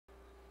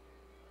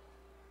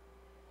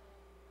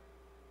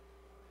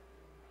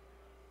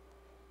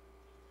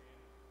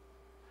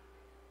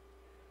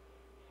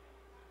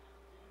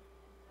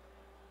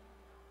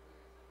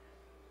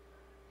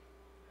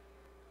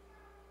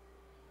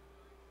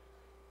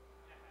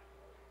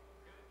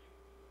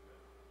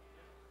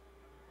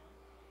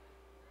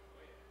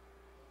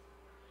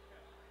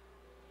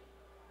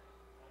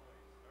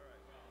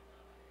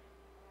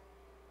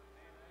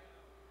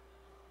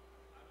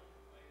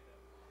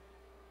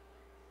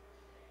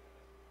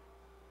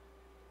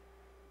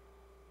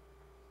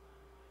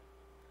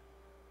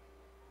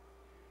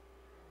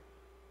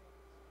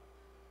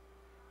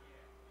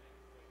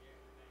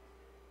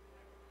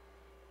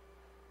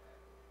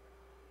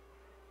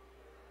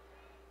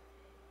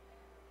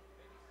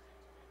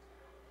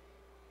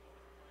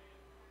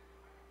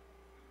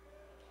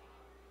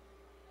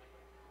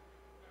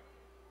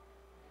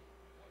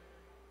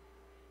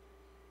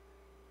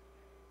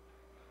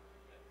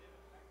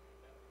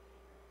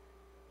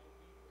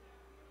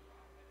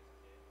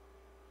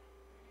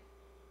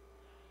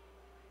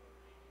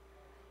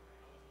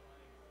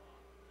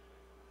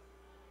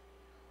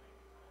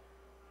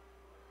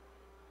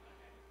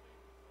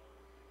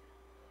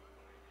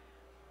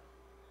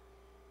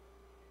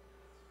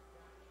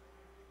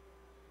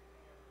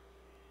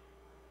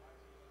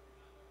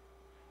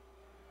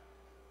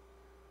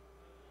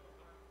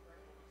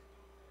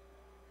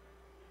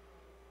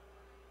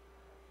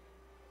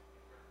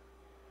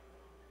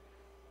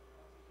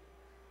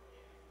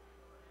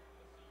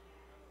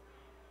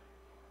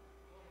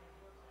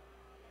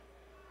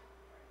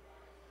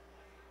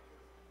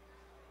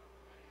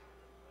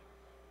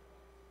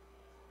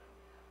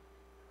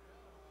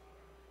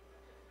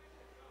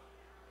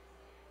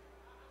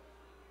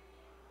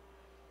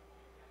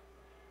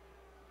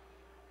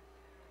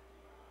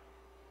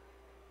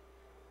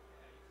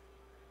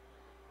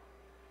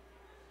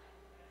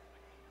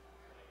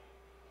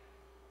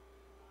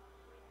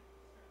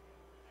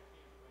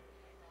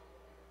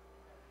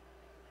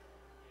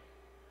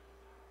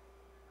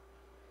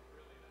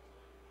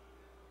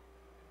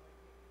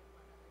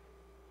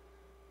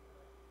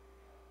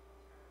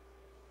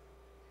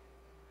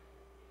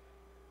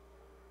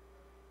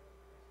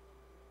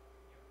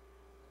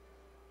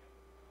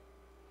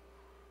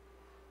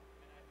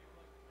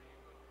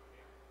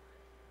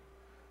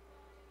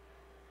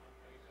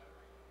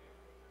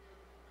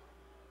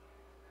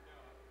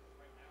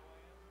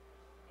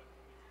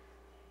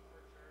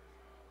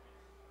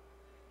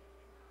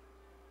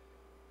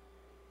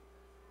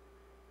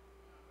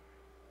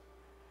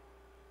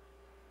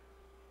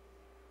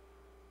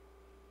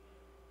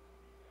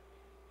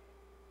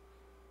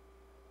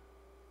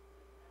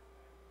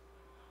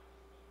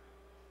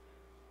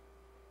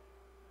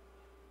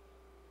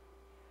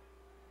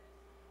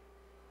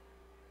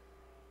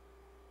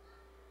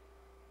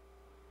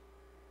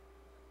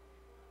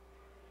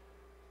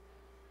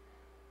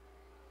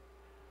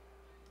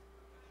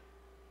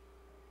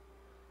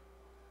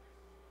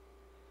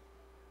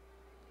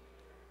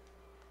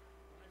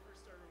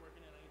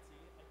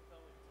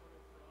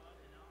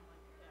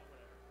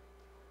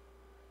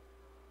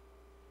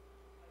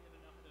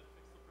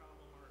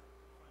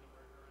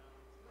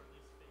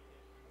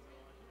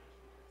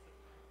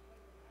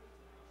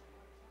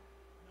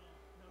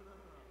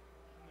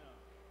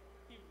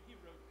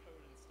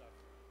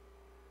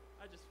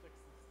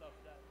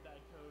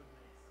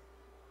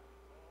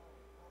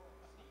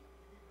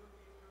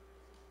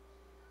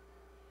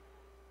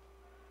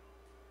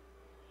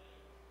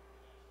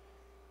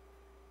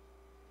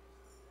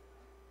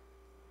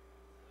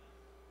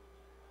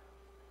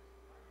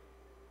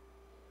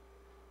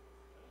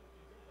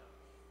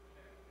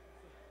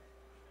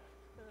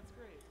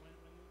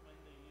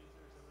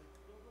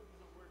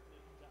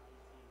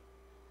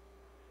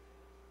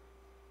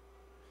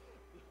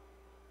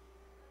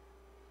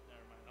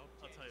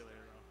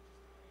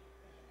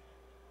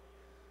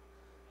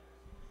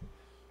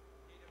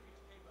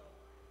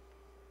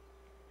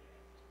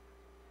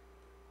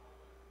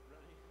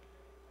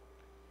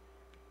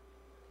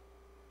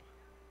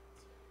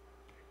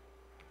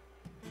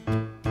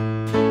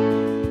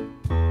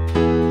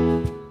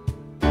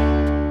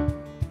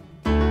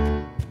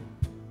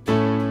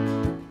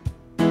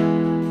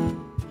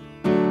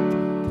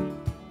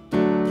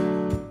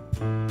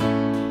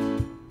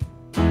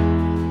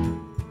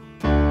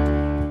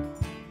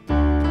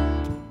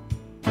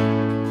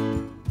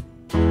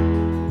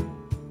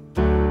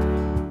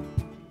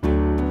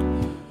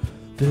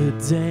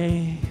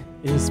day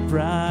is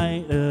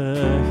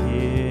brighter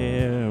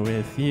here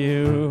with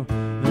you.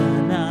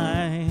 The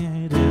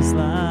night is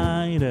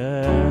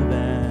lighter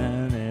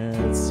than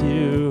it's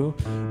you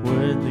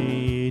would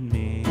lead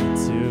me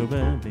to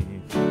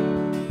believe,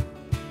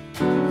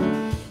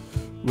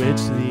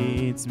 which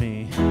leads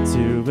me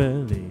to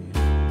believe.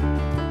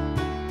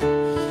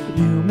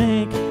 You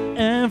make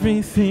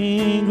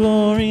everything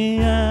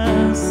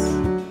glorious.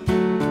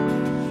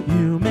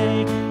 You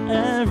make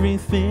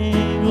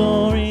everything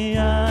glorious.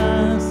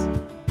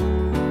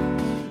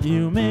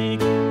 You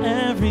make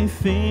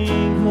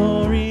everything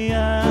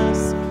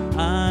glorious.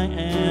 I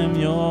am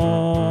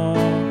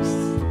yours.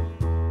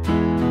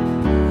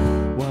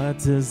 What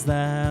does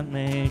that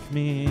make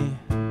me?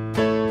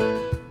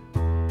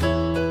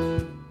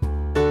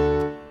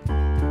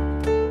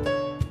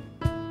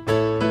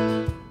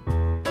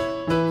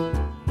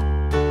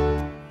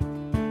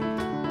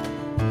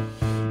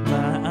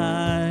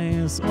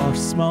 Are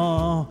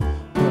small,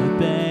 but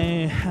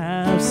they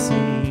have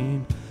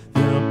seen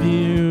the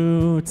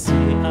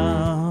beauty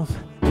of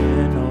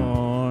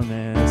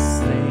enormous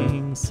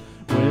things,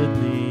 which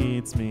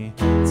leads me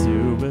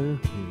to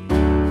believe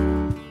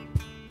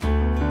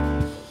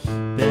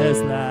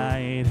there's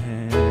light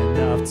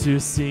enough to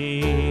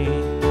see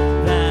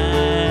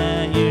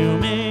that you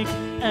make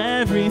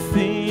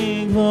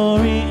everything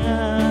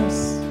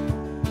glorious.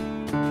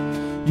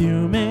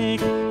 You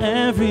make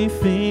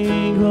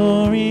everything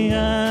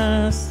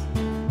glorious.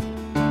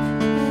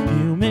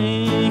 You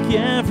make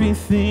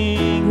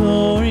everything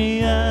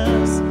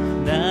glorious.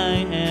 And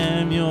I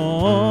am yours.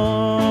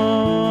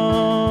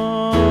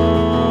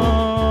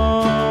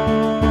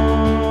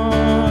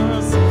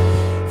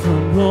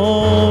 From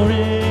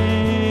glory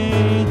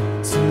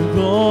to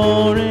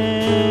glory,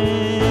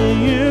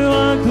 you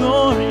are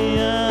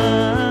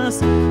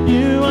glorious.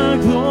 You are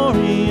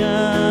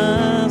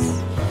glorious.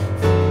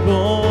 From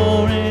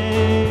glory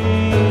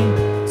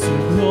to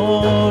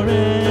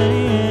glory,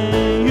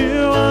 you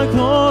are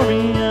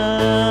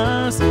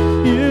glorious.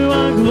 You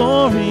are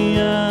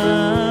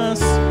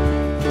glorious,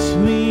 which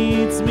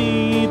leads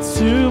me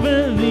to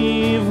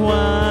believe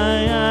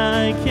why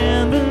I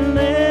can believe.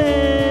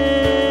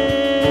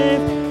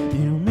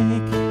 You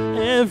make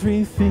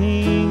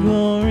everything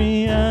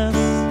glorious.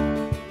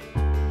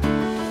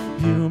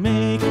 You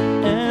make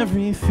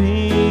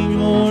everything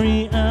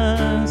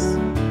glorious.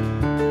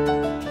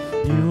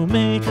 You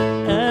make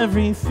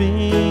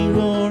everything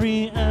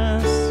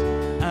glorious.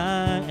 I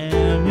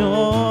am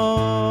yours.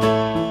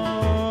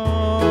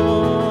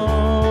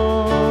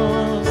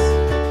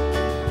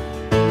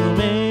 You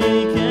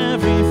make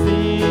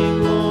everything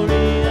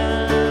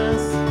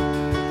glorious.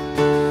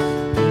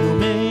 You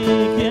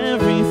make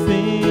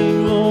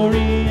everything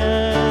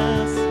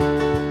glorious.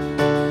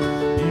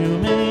 You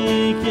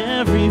make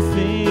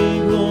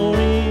everything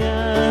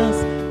glorious.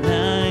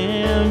 I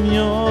am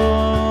yours.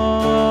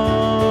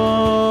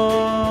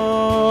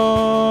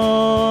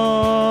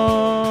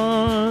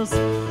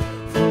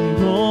 From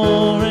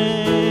glory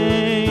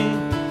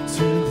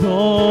to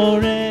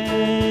glory,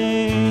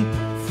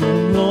 from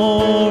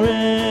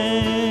glory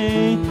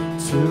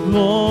to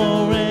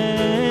glory,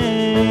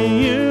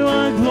 you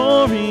are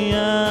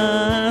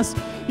glorious.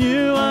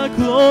 You are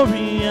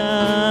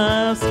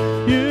glorious.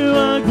 You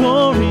are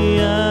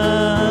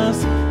glorious.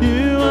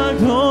 You are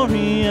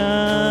glorious.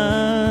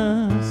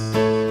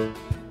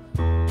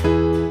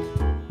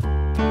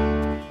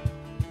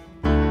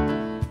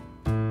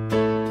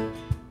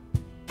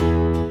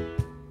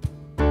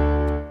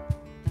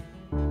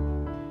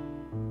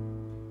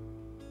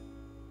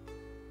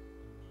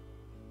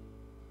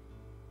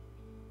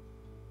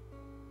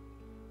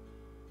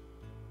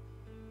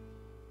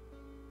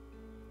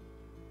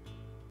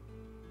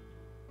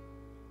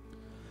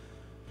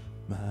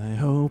 My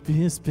hope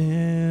is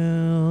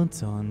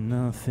built on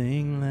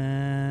nothing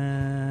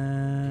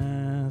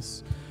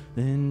less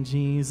than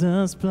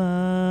Jesus'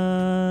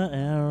 blood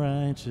and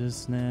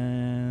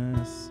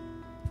righteousness.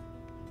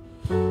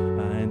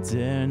 I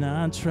dare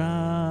not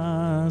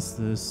trust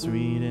the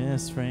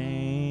sweetest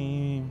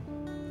frame,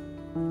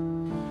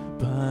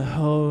 but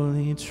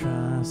wholly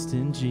trust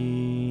in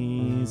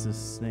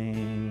Jesus'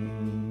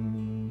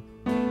 name.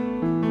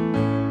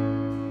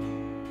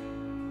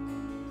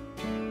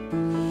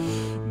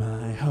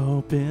 My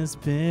hope is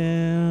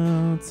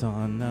built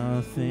on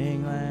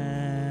nothing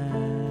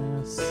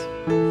less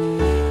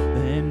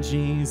than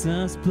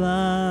Jesus'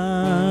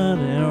 blood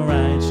and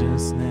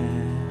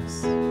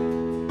righteousness.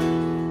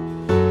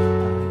 I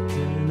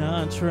do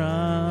not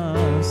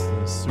trust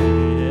the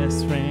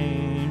sweetest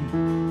frame,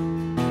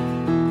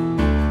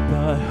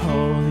 but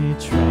wholly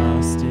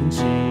trust in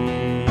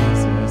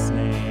Jesus'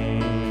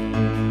 name.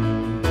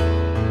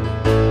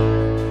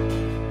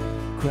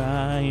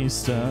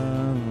 Christ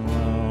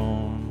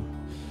alone,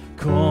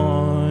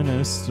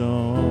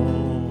 cornerstone,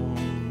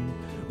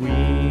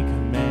 weak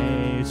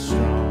made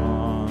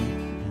strong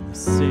in the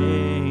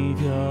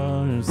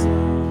Savior's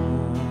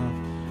love.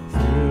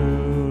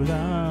 Through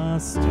the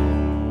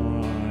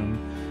storm,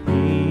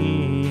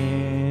 He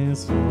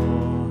is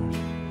Lord,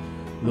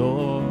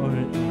 Lord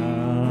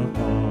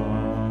upon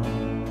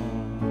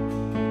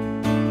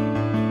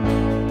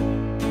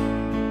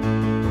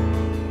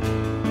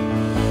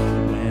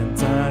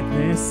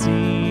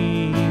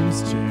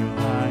seems to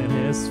hide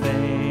his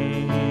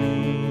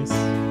face.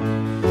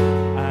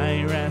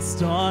 I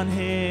rest on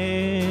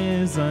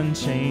his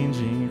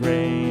unchanging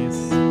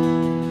grace.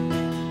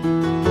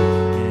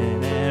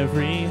 In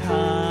every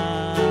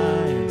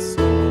high and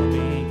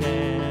stormy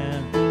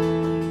gale,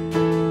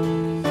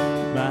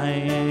 my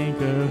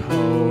anchor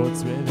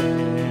holds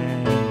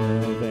within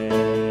the veil.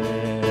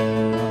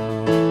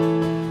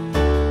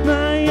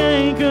 My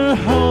anchor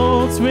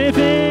holds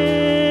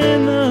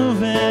within the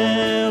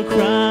veil,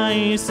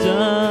 Christ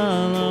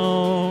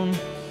alone,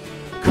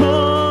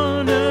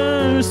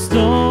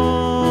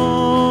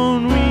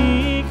 cornerstone,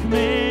 weak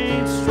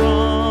made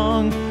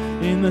strong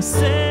in the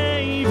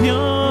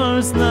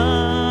Savior's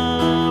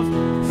love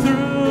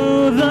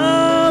through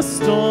the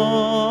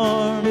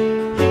storm.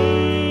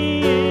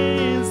 He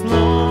is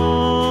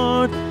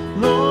Lord,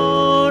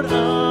 Lord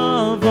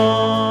of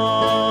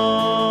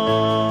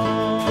all.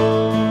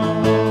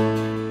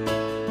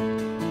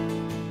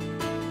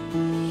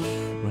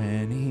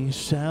 When he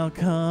shall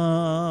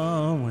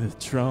come with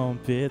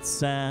trumpet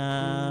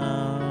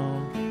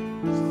sound,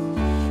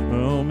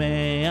 oh,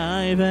 may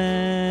I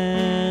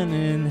then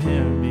in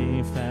him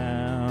be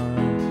found,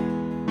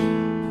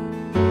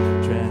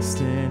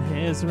 dressed in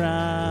his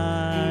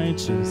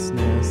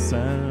righteousness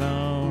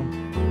alone,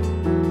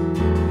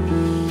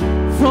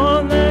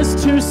 faultless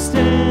to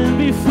stand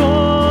before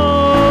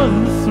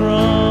the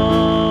throne.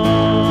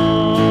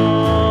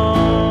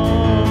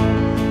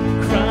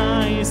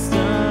 Christ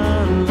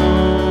alone,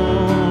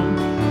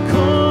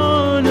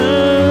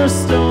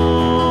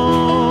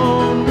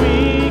 cornerstone,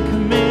 weak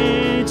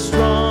made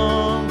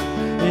strong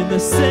in the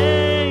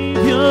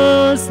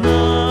Savior's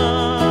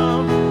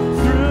love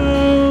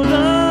through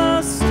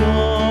the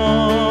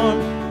storm.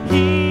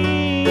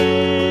 He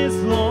is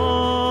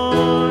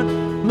Lord,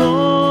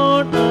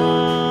 Lord of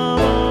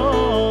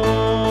all.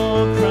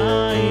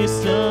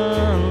 Christ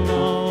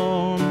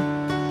alone,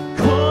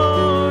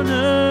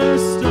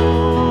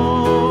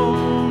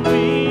 cornerstone,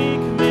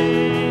 weak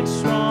made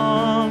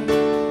strong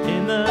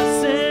in the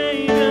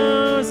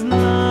Savior's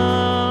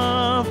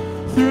love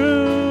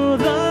through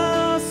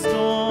the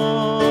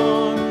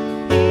storm.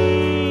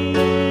 He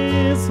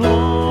is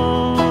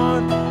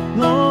Lord,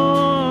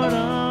 Lord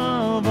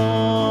of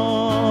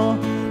all.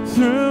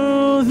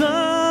 Through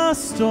the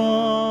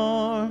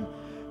storm,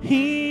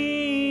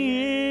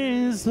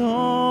 he is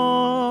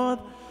Lord,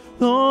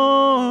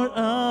 Lord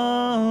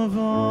of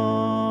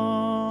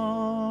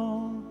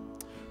all.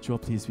 Joel,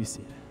 please be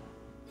seated.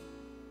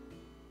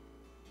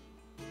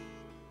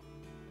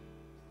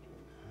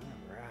 All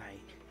right.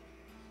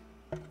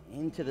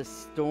 Into the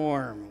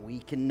storm, we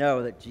can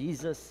know that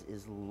Jesus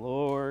is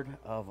Lord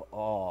of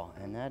all.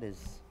 And that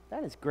is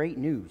great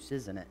news,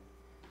 isn't it?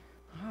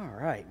 All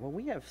right. Well,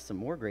 we have some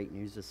more great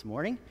news this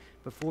morning.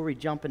 Before we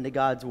jump into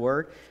God's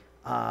Word,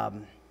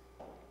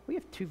 we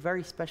have two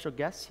very special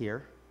guests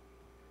here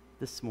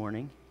this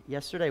morning.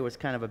 Yesterday was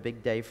kind of a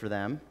big day for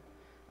them.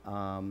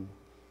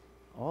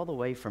 All the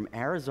way from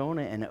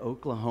Arizona and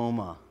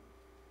Oklahoma,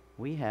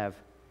 we have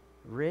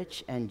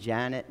Rich and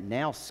Janet,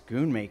 now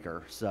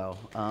Schoonmaker. So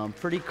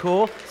pretty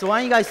cool. So why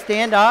don't you guys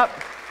stand up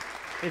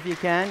if you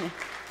can?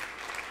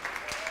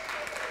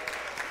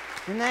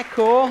 Isn't that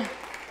cool?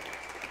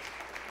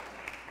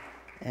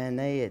 And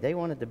they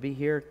wanted to be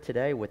here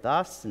today with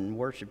us and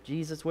worship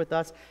Jesus with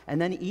us.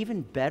 And then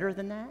even better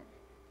than that,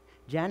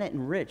 Janet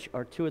and Rich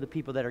are two of the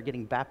people that are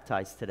getting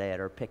baptized today at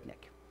our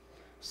picnic.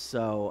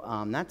 So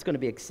that's going to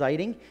be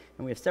exciting.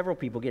 And we have several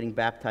people getting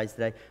baptized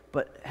today.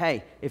 But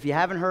hey, if you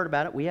haven't heard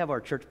about it, we have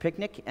our church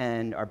picnic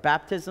and our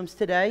baptisms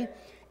today.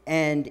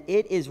 And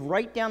it is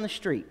right down the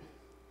street.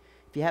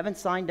 If you haven't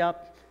signed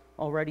up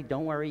already,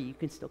 don't worry. You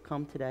can still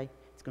come today.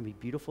 It's going to be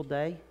a beautiful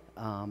day.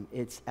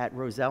 It's at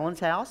Rosellen's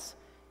house,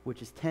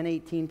 which is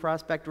 1018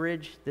 Prospect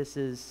Ridge. This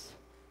is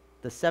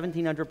the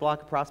 1700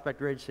 block of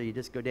Prospect Ridge, so you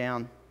just go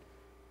down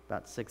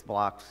about 6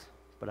 blocks,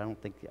 but I don't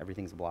think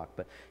everything's a block.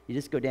 But you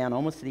just go down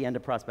almost to the end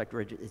of Prospect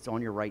Ridge. It's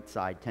on your right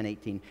side,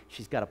 1018.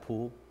 She's got a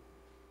pool,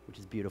 which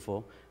is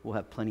beautiful. We'll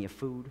have plenty of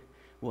food.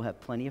 We'll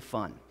have plenty of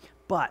fun.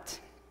 But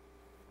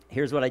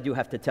here's what I do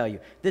have to tell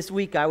you. This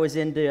week I was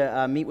in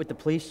to meet with the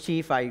police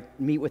chief. I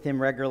meet with him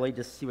regularly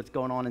just to see what's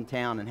going on in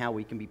town and how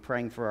we can be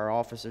praying for our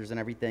officers and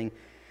everything.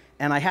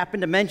 And I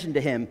happened to mention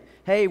to him,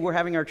 hey, we're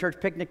having our church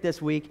picnic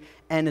this week,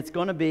 and it's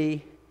going to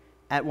be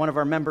at one of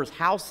our members'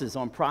 houses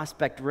on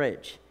Prospect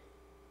Ridge.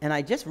 And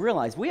I just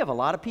realized we have a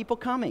lot of people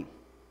coming.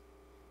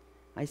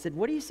 I said,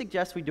 what do you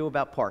suggest we do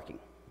about parking?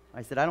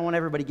 I said, I don't want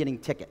everybody getting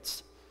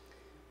tickets.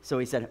 So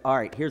he said, all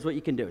right, here's what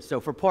you can do. So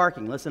for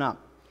parking, listen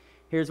up.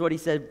 Here's what he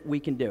said we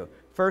can do.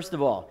 First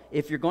of all,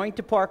 if you're going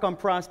to park on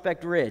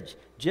Prospect Ridge,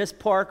 just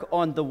park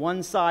on the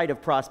one side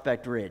of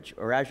Prospect Ridge,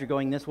 or as you're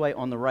going this way,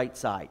 on the right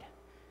side.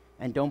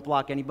 And don't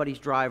block anybody's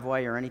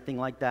driveway or anything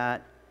like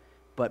that,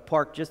 but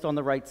park just on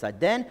the right side.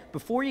 Then,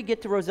 before you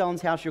get to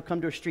Rosellen's house, you'll come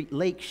to a street,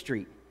 Lake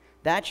Street.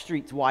 That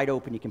street's wide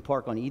open. You can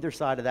park on either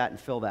side of that and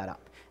fill that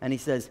up. And he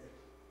says,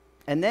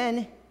 and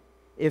then,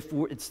 if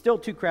it's still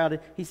too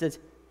crowded, he says,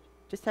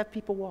 just have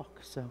people walk.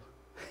 So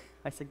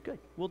I said, good,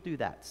 we'll do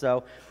that.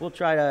 So we'll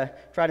try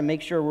to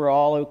make sure we're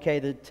all okay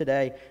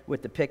today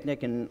with the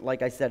picnic. And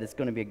like I said, it's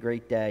going to be a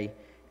great day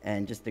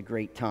and just a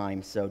great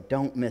time. So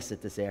don't miss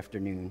it this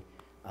afternoon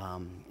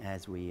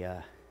as we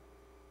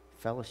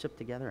fellowship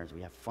together, as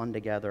we have fun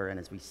together, and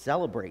as we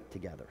celebrate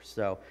together.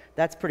 So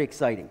that's pretty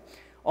exciting.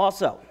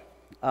 Also,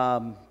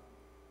 I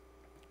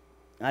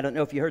don't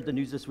know if you heard the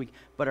news this week,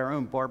 but our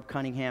own Barb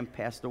Cunningham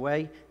passed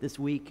away this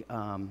week.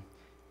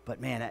 But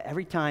man,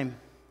 every time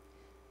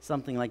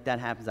something like that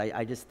happens,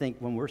 I just think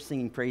when we're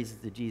singing praises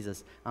to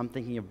Jesus, I'm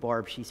thinking of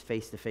Barb. She's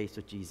face to face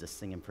with Jesus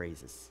singing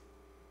praises.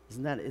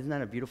 Isn't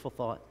that a beautiful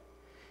thought?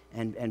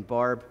 And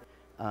Barb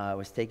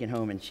was taken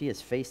home, and she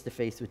is face to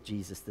face with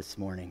Jesus this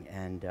morning.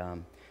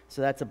 And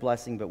so that's a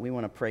blessing, but we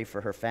want to pray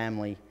for her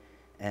family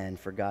and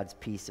for God's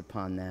peace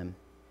upon them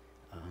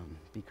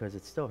because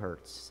it still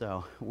hurts.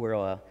 So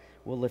we'll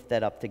lift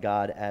that up to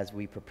God as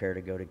we prepare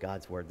to go to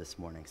God's Word this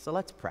morning. So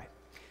let's pray.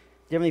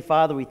 Dear Heavenly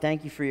Father, we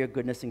thank you for your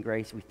goodness and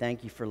grace. We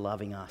thank you for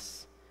loving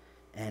us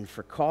and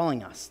for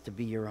calling us to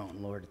be your own,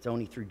 Lord. It's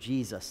only through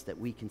Jesus that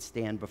we can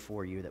stand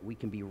before you, that we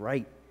can be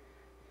right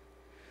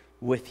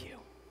with you.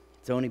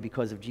 It's only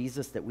because of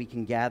Jesus that we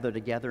can gather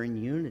together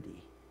in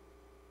unity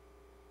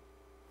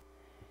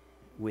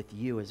with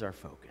you as our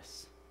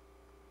focus.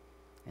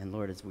 And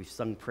Lord, as we've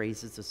sung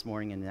praises this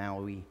morning and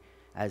now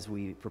as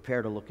we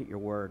prepare to look at your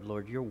word,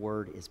 Lord, your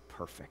word is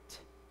perfect.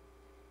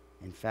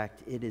 In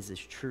fact, it is as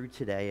true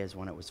today as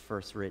when it was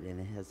first written, and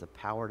it has the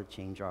power to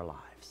change our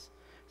lives.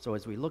 So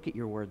as we look at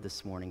your word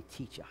this morning,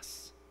 teach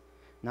us,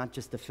 not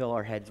just to fill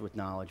our heads with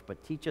knowledge,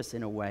 but teach us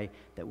in a way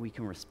that we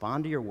can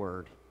respond to your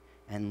word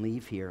and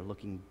leave here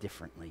looking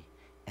differently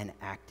and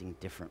acting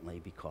differently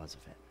because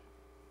of it.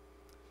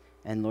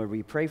 And Lord,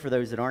 we pray for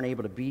those that aren't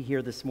able to be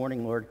here this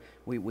morning. Lord,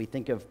 we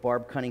think of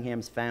Barb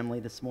Cunningham's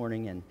family this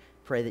morning and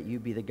pray that you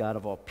be the God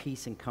of all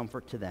peace and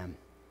comfort to them,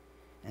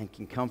 and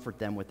can comfort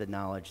them with the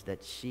knowledge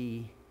that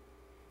she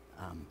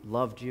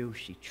loved you,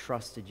 she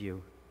trusted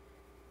you,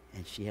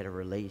 and she had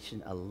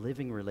a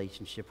living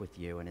relationship with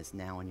you and is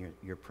now in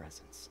your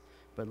presence.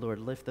 But Lord,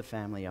 lift the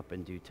family up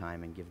in due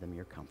time and give them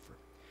your comfort.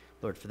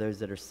 Lord, for those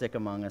that are sick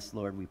among us,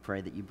 Lord, we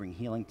pray that you bring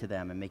healing to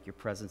them and make your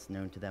presence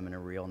known to them in a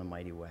real and a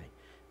mighty way.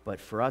 But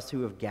for us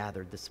who have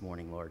gathered this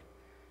morning, Lord,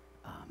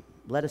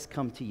 let us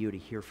come to you to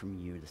hear from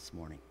you this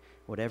morning.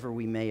 Whatever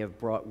we may have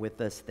brought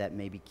with us that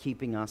may be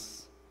keeping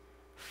us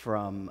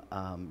from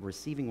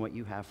receiving what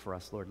you have for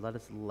us, Lord, let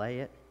us lay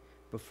it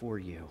before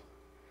you,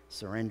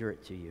 surrender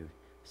it to you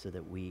so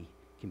that we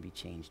can be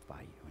changed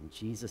by you. In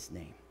Jesus'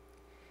 name,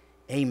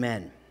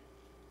 amen.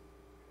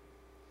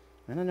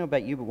 I don't know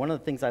about you, but one of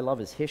the things I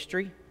love is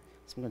history.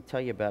 So I'm going to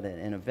tell you about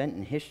an event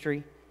in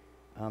history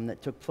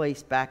that took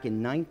place back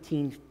in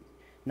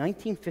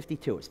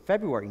 1952. It was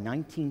February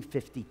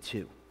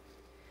 1952.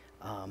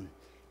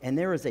 And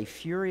there was a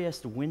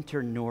furious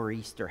winter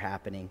nor'easter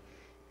happening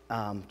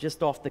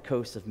just off the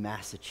coast of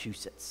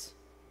Massachusetts.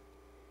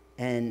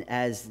 And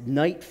as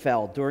night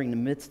fell during the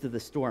midst of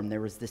the storm,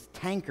 there was this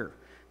tanker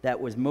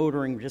that was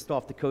motoring just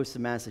off the coast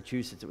of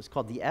Massachusetts. It was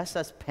called the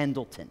SS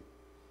Pendleton.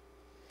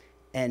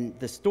 And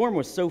the storm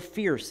was so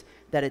fierce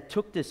that it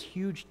took this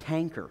huge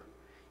tanker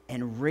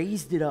and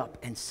raised it up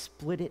and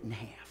split it in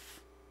half.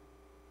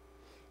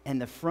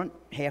 And the front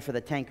half of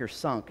the tanker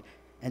sunk.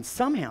 And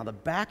somehow the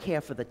back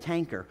half of the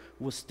tanker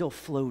was still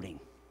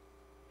floating.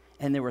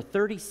 And there were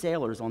 30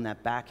 sailors on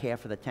that back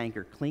half of the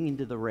tanker clinging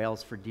to the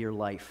rails for dear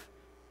life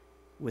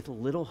with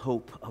little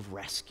hope of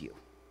rescue.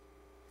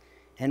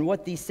 And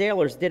what these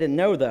sailors didn't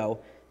know, though,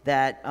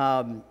 that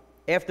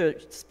after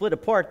it split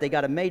apart, they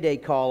got a mayday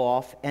call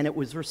off, and it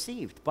was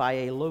received by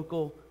a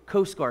local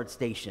Coast Guard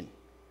station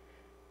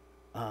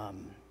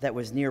that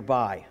was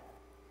nearby.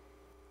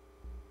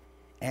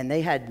 And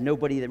they had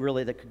nobody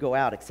that could go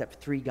out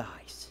except 3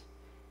 guys.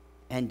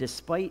 And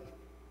despite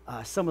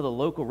some of the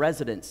local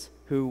residents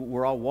who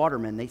were all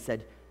watermen, they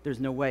said, there's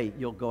no way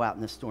you'll go out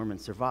in the storm and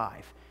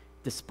survive.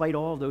 Despite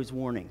all those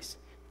warnings,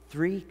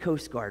 3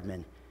 Coast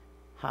Guardmen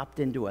hopped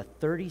into a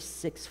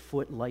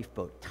 36-foot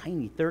lifeboat,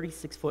 tiny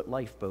 36-foot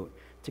lifeboat,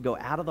 to go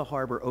out of the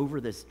harbor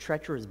over this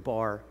treacherous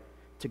bar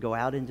to go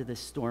out into this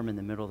storm in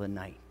the middle of the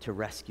night to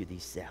rescue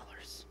these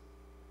sailors.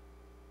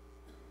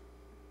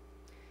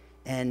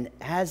 And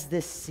as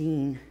this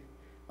scene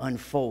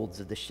unfolds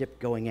of the ship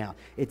going out,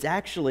 it's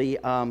actually,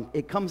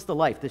 it comes to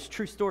life. This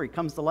true story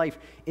comes to life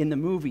in the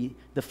movie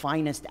The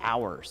Finest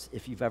Hours,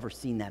 if you've ever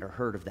seen that or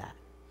heard of that.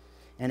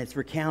 And it's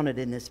recounted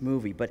in this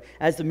movie. But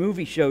as the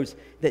movie shows,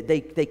 that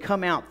they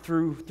come out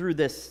through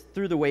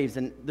the waves,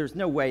 and there's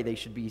no way they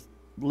should be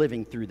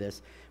living through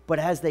this. But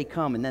as they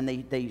come, and then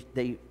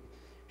they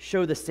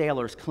show the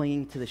sailors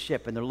clinging to the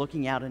ship, and they're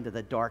looking out into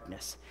the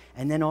darkness.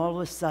 And then all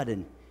of a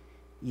sudden,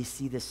 you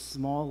see this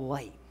small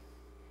light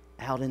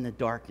out in the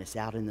darkness,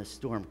 out in the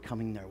storm,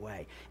 coming their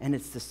way. And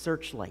it's the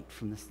searchlight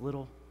from this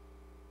little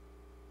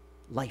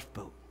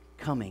lifeboat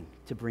coming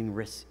to bring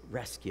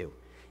rescue.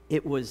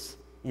 It was,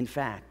 in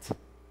fact,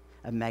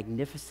 a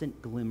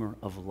magnificent glimmer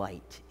of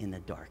light in the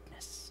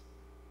darkness.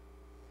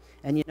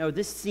 And you know,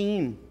 this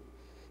scene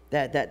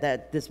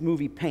that this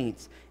movie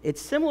paints.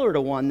 It's similar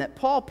to one that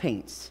Paul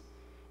paints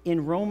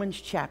in Romans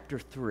chapter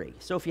 3.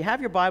 So if you have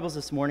your Bibles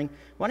this morning,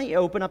 why don't you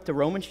open up to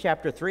Romans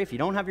chapter 3. If you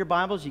don't have your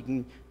Bibles, you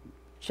can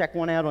check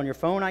one out on your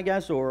phone, I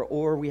guess,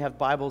 or we have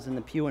Bibles in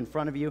the pew in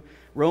front of you.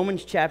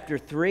 Romans chapter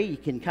 3, you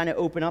can kind of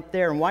open up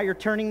there. And while you're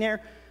turning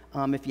there,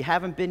 if you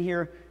haven't been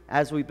here,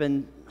 as we've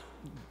been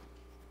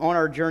on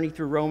our journey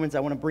through Romans, I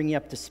want to bring you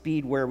up to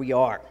speed where we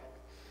are.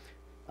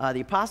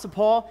 The Apostle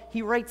Paul,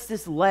 he writes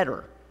this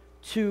letter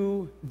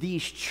to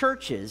these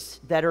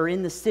churches that are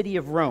in the city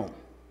of Rome.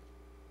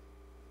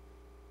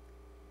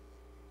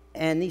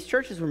 And these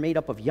churches were made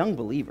up of young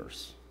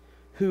believers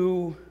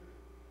who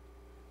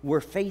were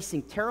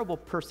facing terrible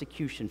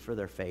persecution for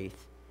their faith,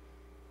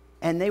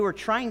 and they were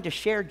trying to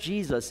share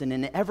Jesus in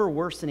an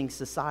ever-worsening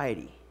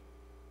society.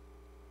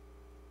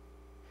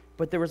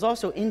 But there was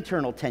also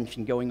internal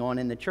tension going on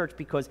in the church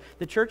because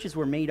the churches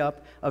were made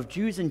up of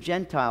Jews and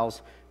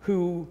Gentiles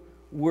who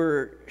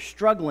were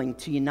struggling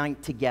to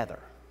unite together.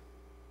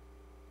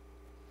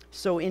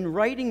 So in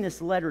writing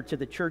this letter to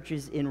the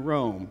churches in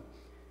Rome,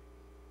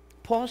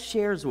 Paul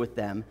shares with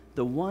them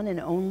the one and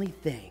only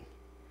thing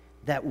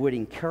that would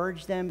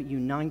encourage them,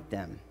 unite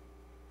them,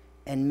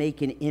 and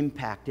make an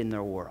impact in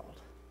their world.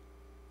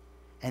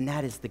 And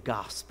that is the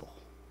gospel,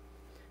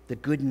 the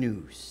good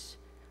news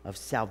of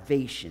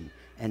salvation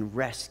and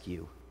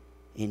rescue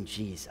in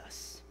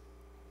Jesus.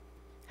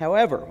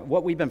 However,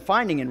 what we've been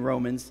finding in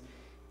Romans,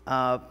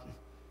 Paul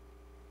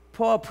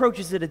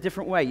approaches it a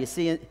different way. You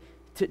see,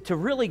 to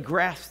really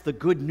grasp the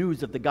good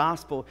news of the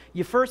gospel,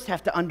 you first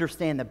have to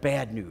understand the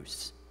bad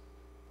news.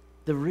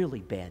 The really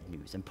bad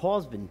news. And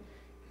Paul's been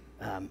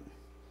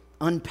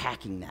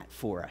unpacking that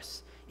for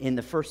us in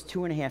the first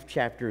 2.5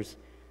 chapters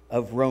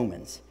of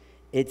Romans.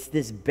 It's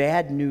this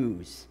bad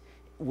news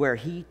where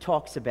he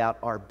talks about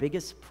our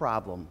biggest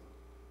problem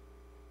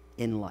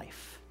in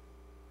life,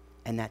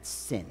 and that's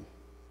sin.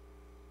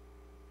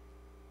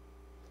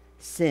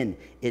 Sin,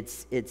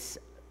 it's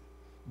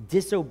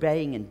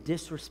disobeying and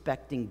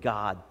disrespecting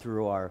God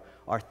through our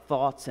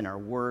thoughts and our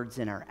words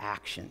and our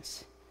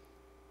actions.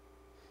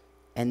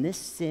 And this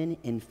sin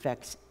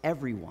infects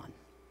everyone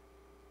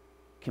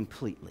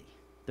completely.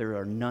 There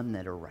are none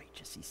that are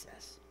righteous, he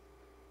says.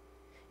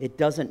 It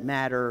doesn't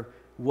matter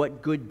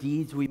what good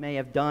deeds we may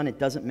have done. It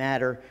doesn't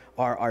matter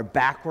our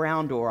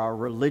background or our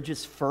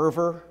religious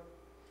fervor.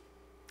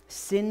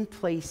 Sin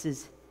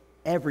places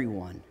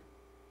everyone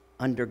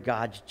under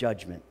God's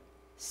judgment,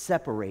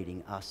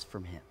 separating us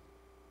from him.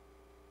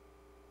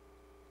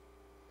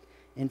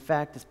 In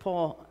fact, as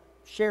Paul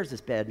shares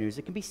this bad news,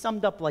 it can be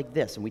summed up like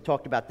this, and we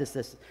talked about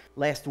this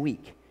last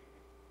week.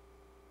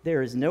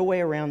 There is no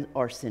way around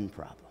our sin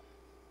problem.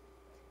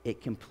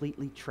 It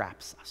completely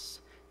traps us.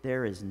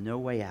 There is no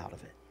way out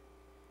of it.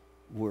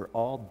 We're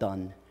all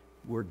done.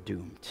 We're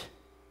doomed.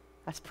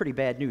 That's pretty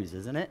bad news,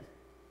 isn't it?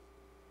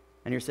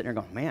 And you're sitting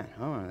there going, man,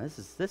 oh,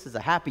 this is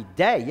a happy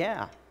day.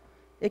 Yeah,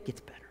 it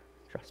gets better.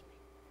 Trust me.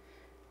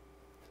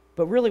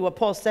 But really what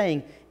Paul's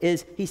saying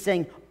is he's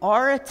saying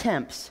our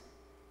attempts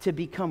to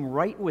become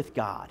right with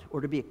God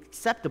or to be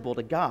acceptable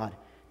to God,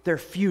 they're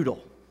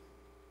futile.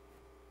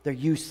 They're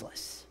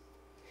useless.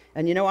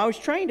 And you know, I was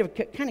trying to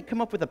kind of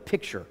come up with a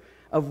picture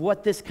of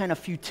what this kind of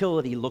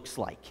futility looks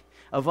like,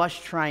 of us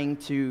trying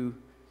to,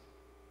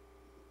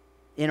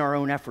 in our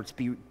own efforts,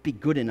 be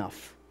good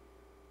enough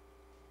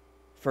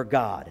for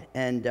God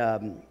and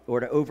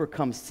or to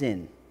overcome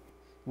sin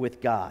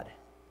with God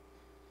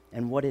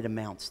and what it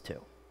amounts to.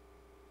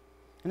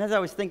 And as I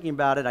was thinking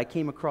about it, I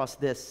came across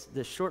this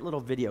short little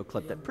video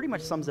clip that pretty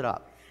much sums it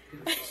up.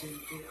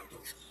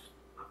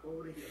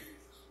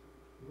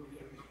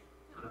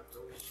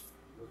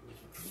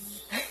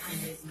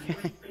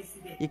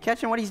 You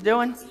catching what he's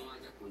doing?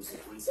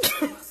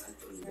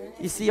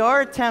 You see,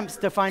 our attempts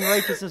to find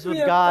righteousness with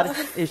God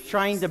is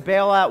trying to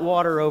bail out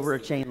water over a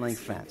chain-link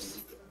fence.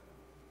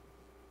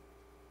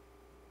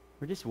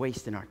 We're just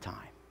wasting our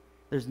time.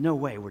 There's no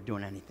way we're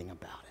doing anything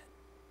about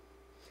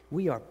it.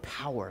 We are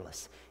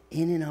powerless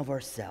in and of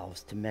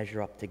ourselves to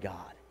measure up to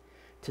God,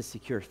 to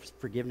secure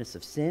forgiveness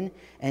of sin,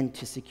 and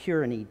to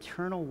secure an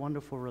eternal,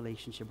 wonderful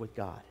relationship with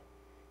God.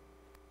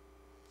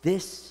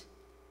 This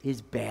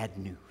is bad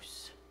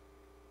news.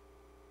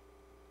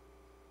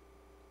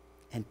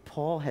 And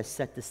Paul has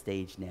set the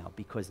stage now,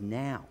 because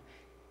now,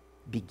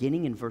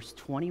 beginning in verse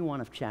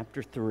 21 of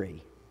chapter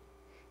 3,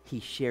 he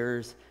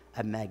shares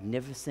a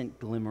magnificent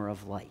glimmer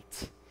of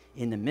light.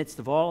 In the midst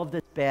of all of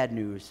this bad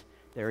news,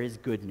 there is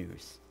good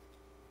news.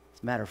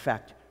 As a matter of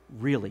fact,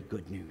 really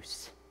good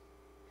news.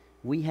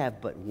 We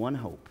have but one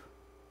hope,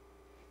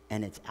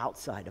 and it's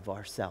outside of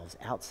ourselves,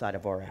 outside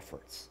of our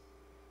efforts.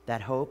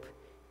 That hope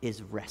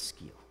is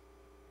rescue.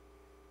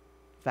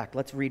 In fact,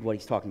 let's read what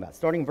he's talking about.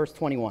 Starting in verse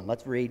 21,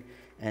 let's read,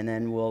 and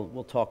then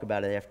we'll talk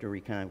about it after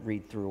we kind of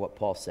read through what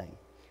Paul's saying.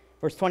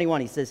 Verse 21,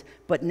 he says,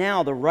 "But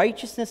now the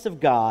righteousness of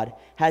God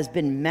has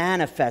been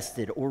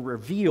manifested or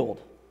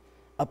revealed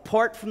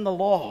apart from the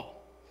law,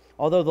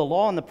 although the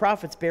law and the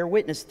prophets bear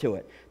witness to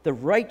it. The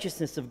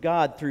righteousness of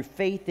God through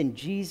faith in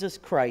Jesus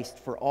Christ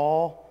for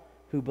all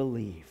who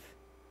believe.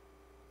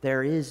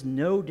 There is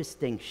no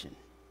distinction,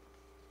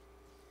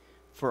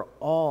 for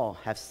all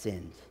have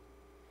sinned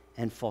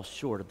and fall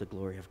short of the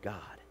glory of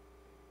God.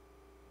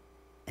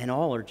 And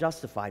all are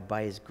justified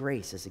by his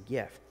grace as a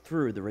gift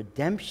through the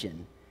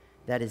redemption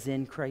that is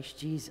in Christ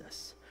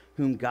Jesus,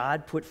 whom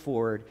God put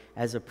forward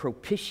as a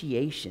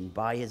propitiation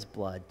by his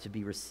blood to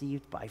be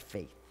received by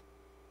faith.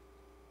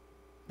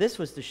 This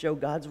was to show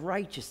God's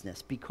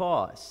righteousness,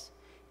 because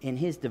in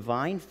his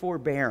divine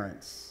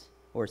forbearance,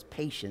 or his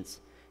patience,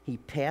 he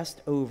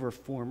passed over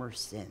former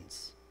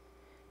sins.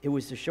 It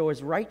was to show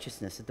his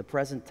righteousness at the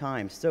present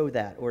time, so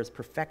that, or his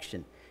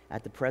perfection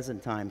at the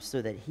present time,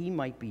 so that he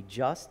might be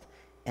just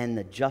and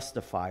the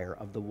justifier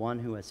of the one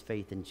who has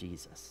faith in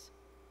Jesus.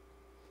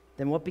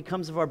 Then what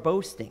becomes of our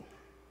boasting?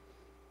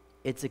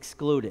 It's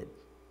excluded.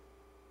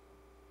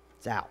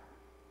 It's out.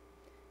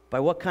 By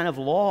what kind of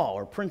law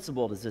or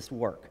principle does this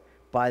work?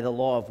 By the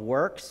law of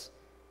works?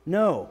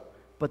 No,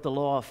 but the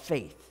law of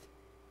faith.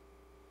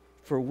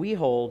 For we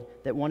hold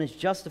that one is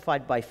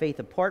justified by faith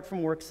apart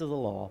from works of the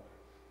law.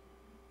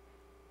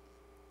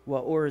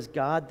 Well, or is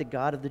God the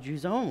God of the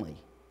Jews only?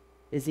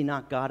 Is he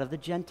not God of the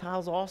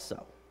Gentiles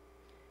also?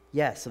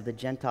 Yes, of the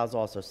Gentiles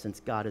also, since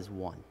God is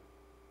one.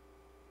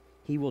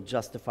 He will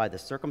justify the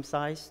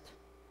circumcised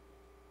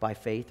by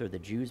faith, or the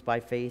Jews by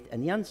faith,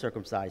 and the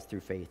uncircumcised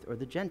through faith, or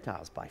the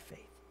Gentiles by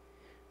faith.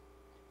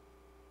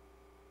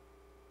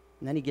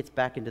 And then he gets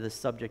back into the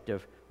subject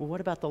of, well,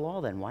 what about the law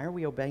then? Why are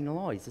we obeying the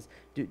law? He says,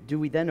 do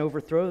we then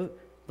overthrow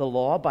the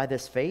law by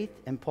this faith?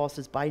 And Paul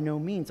says, by no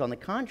means. On the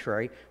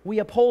contrary, we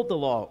uphold the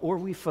law, or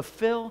we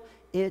fulfill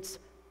its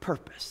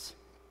purpose.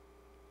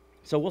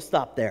 So we'll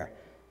stop there.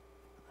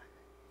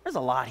 There's a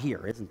lot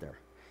here, isn't there?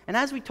 And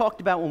as we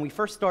talked about when we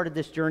first started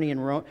this journey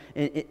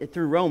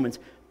through Romans,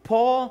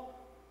 Paul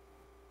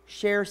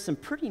shares some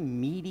pretty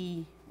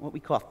meaty, what we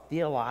call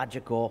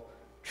theological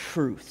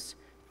truths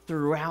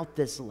throughout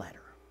this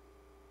letter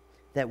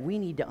that we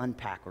need to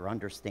unpack or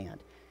understand.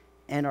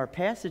 And our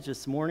passage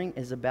this morning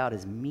is about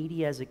as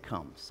meaty as it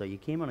comes. So you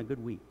came on a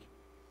good week,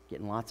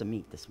 getting lots of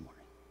meat this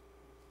morning.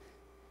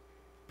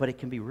 But it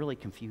can be really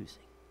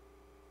confusing.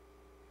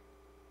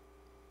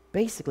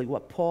 Basically,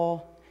 what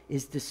Paul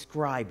is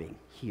describing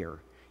here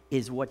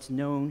is what's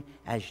known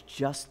as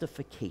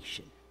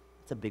justification.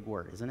 It's a big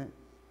word, isn't it?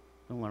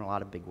 We'll learn a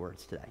lot of big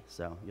words today,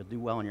 so you'll do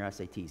well in your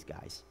SATs,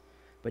 guys.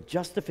 But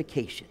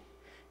justification.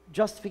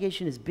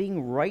 Justification is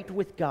being right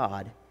with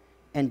God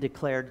and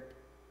declared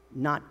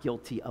not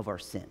guilty of our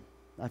sin.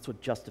 That's what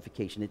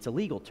justification, it's a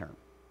legal term.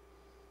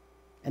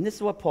 And this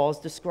is what Paul is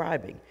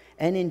describing.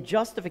 And in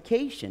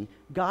justification,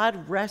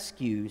 God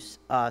rescues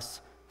us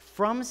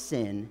from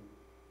sin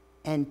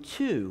and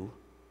to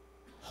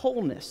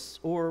wholeness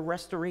or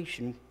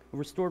restoration, a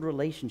restored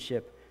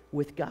relationship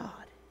with God.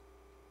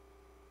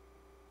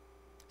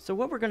 So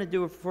what we're going to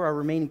do for our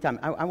remaining time,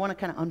 I want to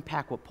kind of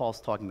unpack what Paul's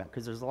talking about,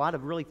 because there's a lot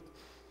of really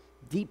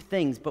deep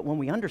things, but when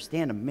we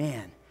understand them,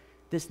 man,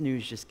 this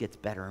news just gets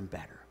better and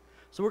better.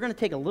 So we're going to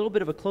take a little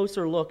bit of a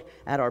closer look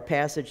at our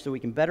passage so we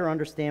can better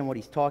understand what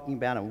he's talking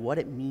about and what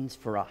it means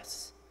for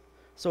us.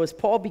 So as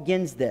Paul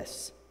begins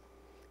this,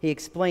 he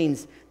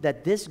explains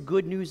that this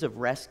good news of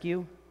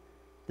rescue,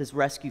 this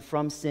rescue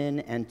from sin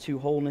and to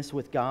wholeness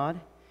with God,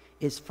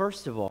 is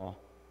first of all,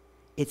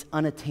 it's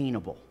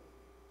unattainable,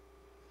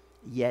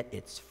 yet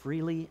it's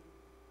freely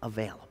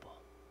available.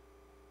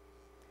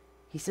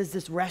 He says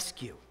this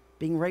rescue,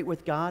 being right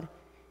with God,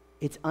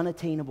 it's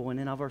unattainable in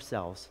and of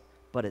ourselves,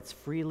 but it's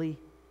freely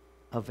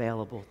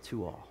available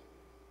to all.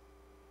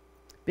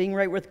 Being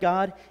right with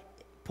God,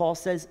 Paul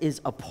says, is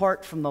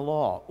apart from the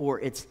law, or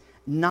it's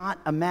not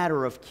a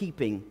matter of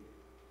keeping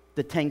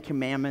the Ten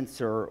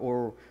Commandments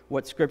or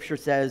what Scripture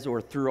says,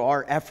 or through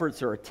our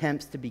efforts or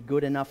attempts to be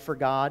good enough for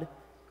God.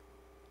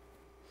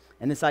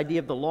 And this idea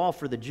of the law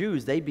for the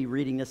Jews, they'd be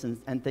reading this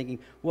and thinking,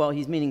 well,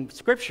 he's meaning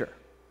Scripture.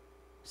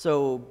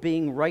 So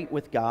being right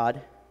with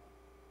God,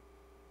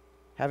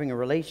 having a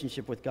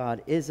relationship with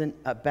God, isn't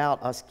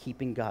about us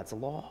keeping God's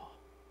law.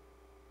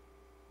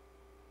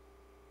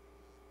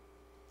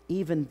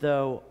 Even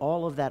though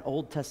all of that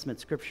Old Testament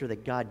Scripture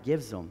that God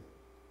gives them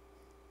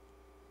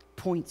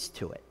points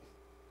to it.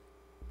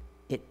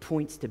 It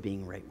points to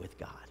being right with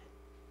God.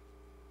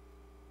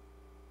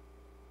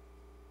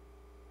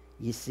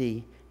 You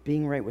see,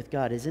 being right with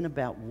God isn't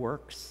about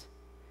works.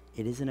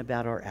 It isn't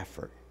about our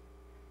effort.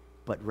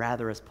 But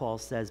rather, as Paul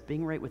says,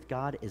 being right with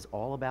God is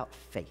all about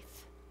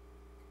faith.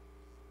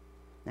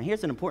 Now,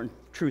 here's an important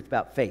truth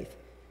about faith.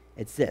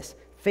 It's this.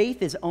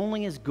 Faith is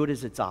only as good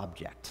as its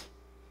object.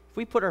 If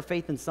we put our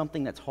faith in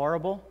something that's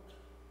horrible,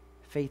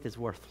 faith is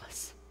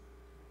worthless.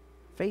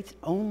 Faith's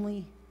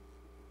only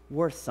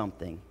worth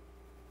something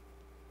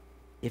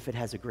if it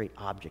has a great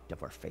object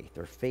of our faith,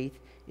 or faith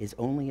is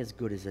only as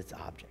good as its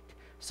object.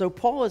 So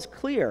Paul is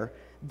clear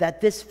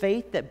that this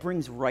faith that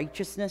brings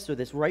righteousness, or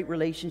this right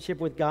relationship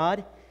with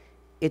God,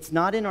 it's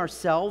not in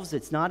ourselves,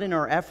 it's not in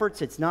our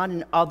efforts, it's not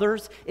in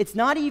others, it's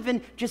not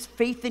even just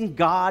faith in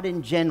God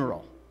in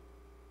general.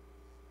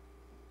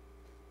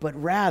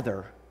 But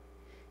rather,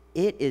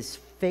 it is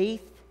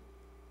faith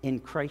in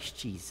Christ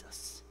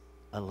Jesus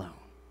alone.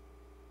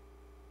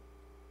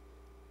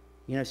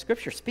 You know,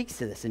 Scripture speaks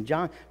to this. And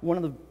John, one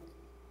of the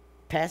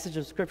passages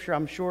of Scripture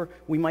I'm sure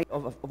we might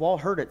have all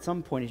heard at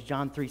some point is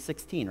John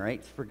 3:16,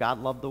 right? For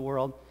God loved the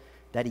world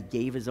that he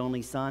gave his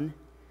only Son,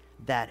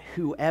 that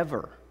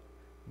whoever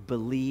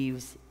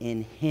believes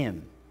in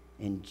him,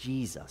 in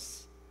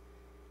Jesus,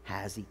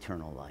 has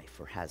eternal life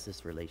or has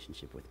this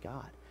relationship with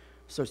God.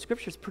 So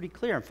Scripture is pretty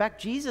clear. In fact,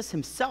 Jesus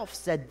himself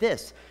said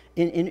this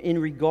in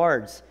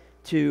regards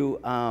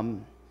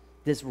to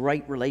this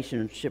right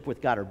relationship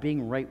with God or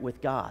being right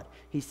with God.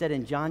 He said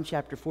in John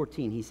chapter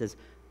 14, he says,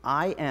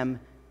 I am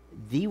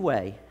the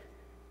way,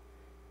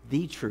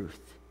 the truth,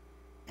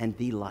 and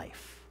the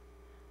life.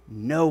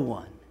 No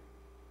one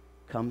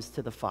comes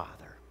to the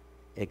Father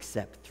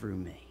except through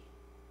me.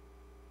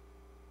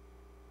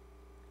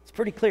 It's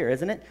pretty clear,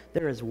 isn't it?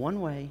 There is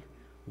one way,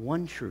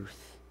 one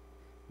truth,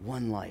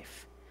 one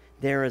life.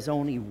 There is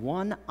only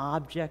one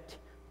object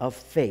of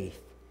faith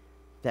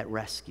that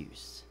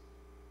rescues.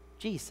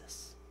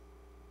 Jesus.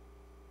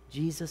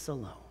 Jesus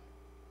alone.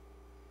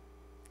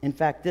 In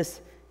fact,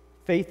 this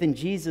faith in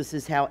Jesus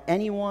is how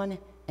anyone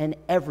and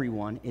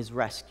everyone is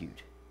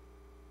rescued.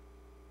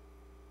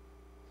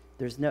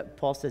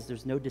 Paul says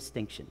there's no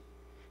distinction.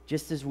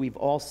 Just as we've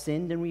all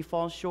sinned and we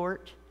fall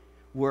short,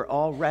 we're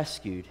all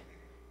rescued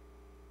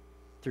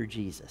through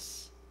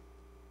Jesus.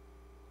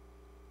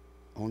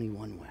 Only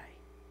one way.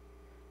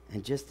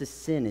 And just as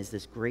sin is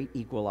this great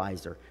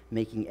equalizer,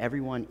 making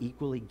everyone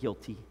equally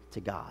guilty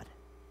to God,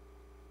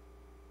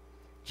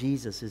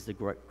 Jesus is the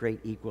great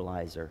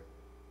equalizer,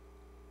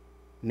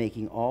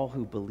 making all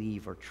who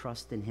believe or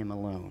trust in him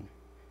alone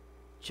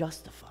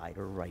justified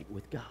or right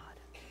with God.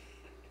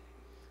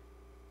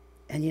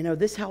 And you know,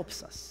 this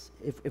helps us.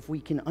 If we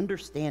can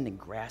understand and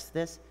grasp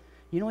this,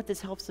 you know what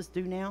this helps us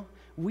do now?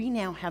 We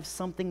now have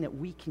something that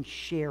we can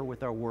share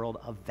with our world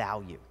of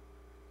value.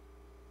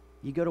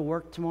 You go to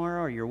work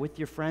tomorrow or you're with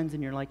your friends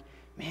and you're like,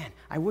 man,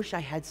 I wish I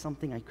had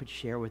something I could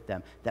share with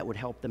them that would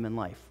help them in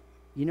life.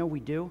 You know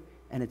we do?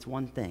 And it's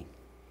one thing.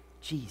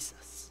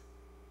 Jesus.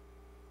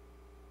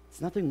 It's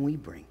nothing we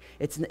bring.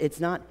 It's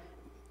not,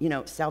 you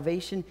know,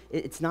 salvation,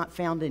 it's not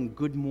found in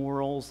good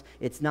morals.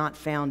 It's not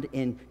found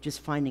in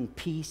just finding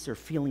peace or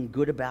feeling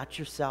good about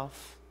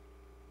yourself.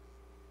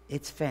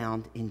 It's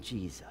found in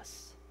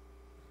Jesus.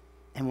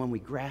 And when we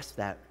grasp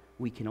that,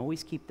 we can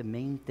always keep the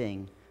main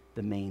thing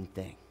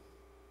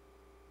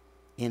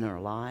in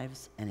our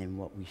lives and in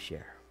what we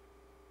share.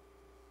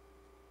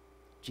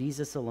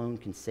 Jesus alone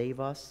can save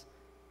us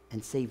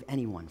and save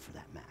anyone for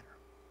that matter.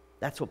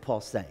 That's what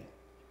Paul's saying.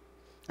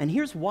 And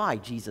here's why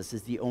Jesus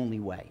is the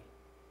only way.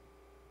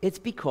 It's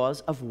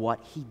because of what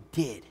he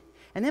did.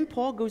 And then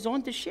Paul goes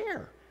on to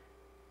share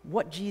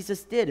what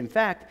Jesus did. In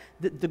fact,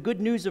 the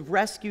good news of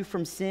rescue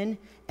from sin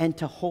and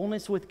to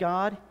wholeness with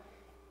God,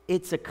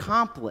 it's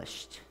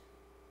accomplished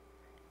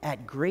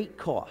at great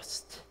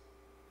cost,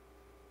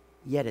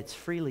 yet it's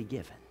freely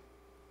given.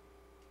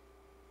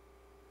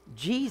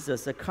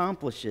 Jesus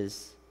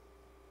accomplishes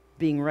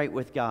being right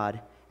with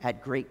God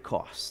at great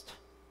cost.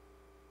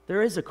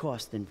 There is a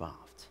cost involved.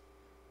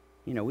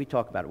 You know, we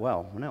talk about,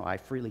 well, no, I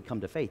freely come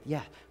to faith.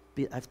 Yeah,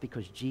 that's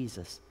because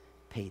Jesus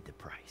paid the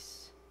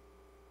price.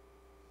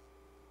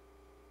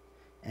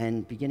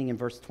 And beginning in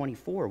verse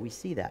 24, we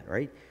see that,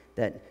 right?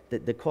 That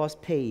the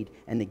cost paid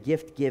and the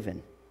gift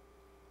given.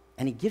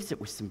 And he gives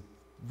it with some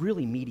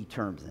really meaty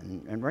terms.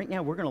 And right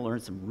now we're going to learn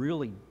some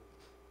really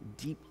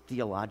deep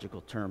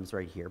theological terms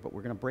right here, but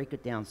we're going to break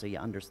it down so you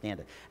understand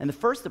it. And the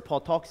first that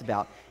Paul talks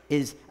about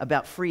is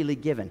about freely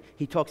given.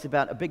 He talks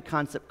about a big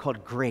concept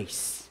called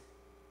grace.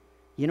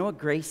 You know what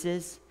grace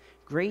is?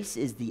 Grace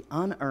is the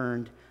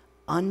unearned,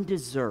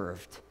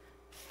 undeserved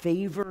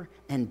favor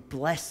and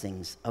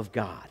blessings of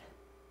God.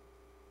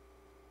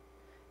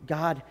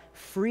 God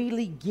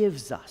freely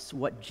gives us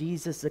what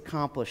Jesus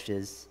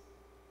accomplishes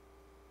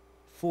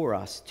for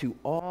us to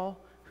all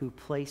who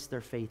place their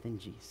faith in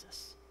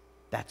Jesus.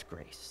 That's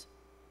grace.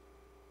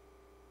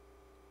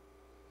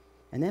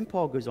 And then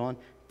Paul goes on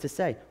to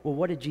say, well,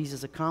 what did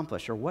Jesus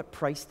accomplish, or what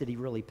price did he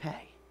really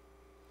pay?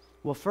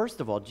 Well, first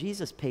of all,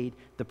 Jesus paid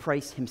the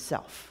price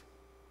himself,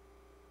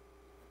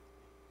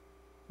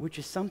 which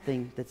is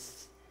something that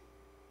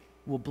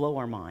will blow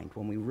our mind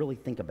when we really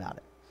think about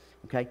it.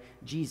 Okay?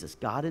 Jesus,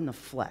 God in the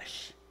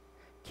flesh,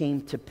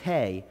 came to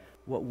pay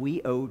what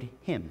we owed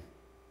him,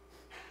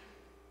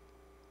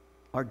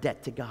 our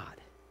debt to God.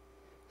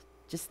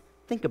 Just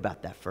think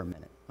about that for a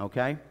minute,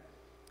 okay?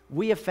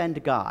 We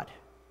offend God,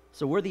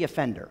 so we're the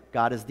offender.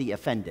 God is the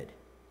offended,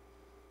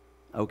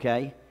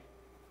 okay?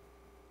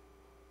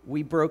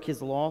 We broke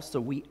his law,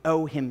 so we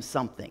owe him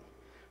something.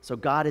 So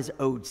God is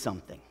owed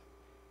something.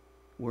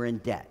 We're in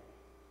debt.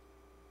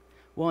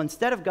 Well,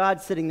 instead of God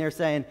sitting there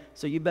saying,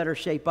 so you better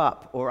shape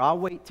up, or I'll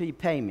wait till you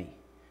pay me,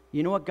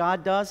 you know what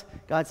God does?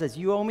 God says,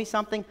 you owe me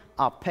something,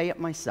 I'll pay it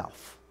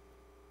myself.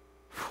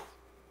 Whew.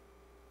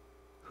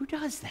 Who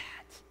does that?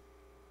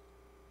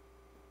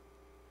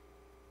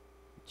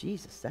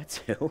 Jesus, that's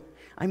who.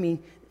 I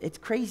mean, it's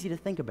crazy to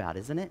think about,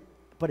 isn't it?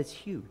 But it's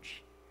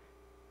huge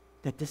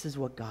that this is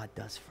what God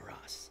does for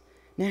us.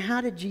 Now, how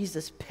did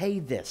Jesus pay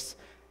this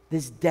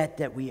debt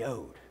that we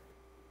owed?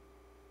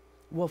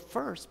 Well,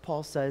 first,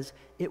 Paul says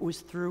it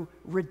was through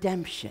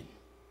redemption.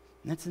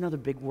 And that's another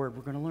big word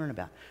we're going to learn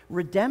about.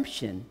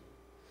 Redemption,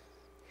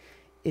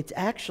 it's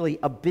actually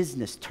a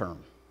business term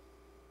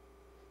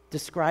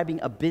describing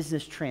a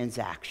business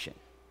transaction.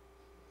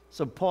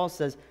 So Paul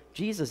says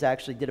Jesus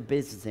actually did a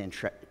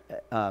business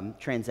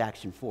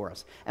transaction for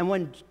us. And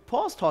when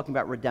Paul's talking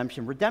about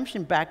redemption,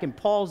 redemption back in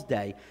Paul's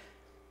day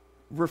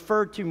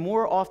referred to,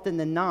 more often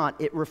than not,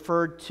 it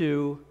referred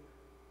to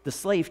the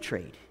slave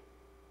trade.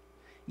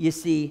 You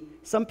see,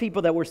 some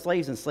people that were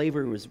slaves, and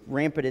slavery was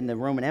rampant in the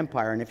Roman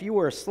Empire, and if you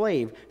were a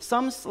slave,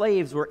 some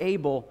slaves were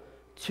able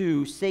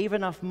to save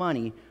enough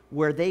money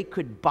where they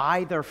could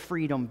buy their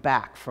freedom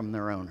back from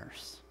their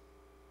owners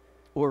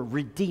or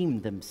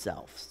redeem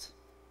themselves.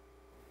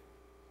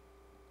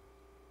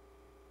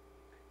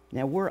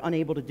 Now, we're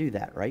unable to do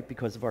that, right,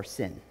 because of our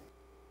sin.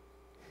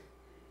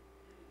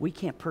 We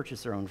can't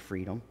purchase our own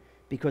freedom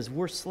because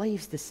we're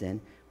slaves to sin.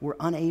 We're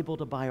unable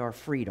to buy our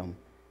freedom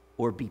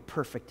or be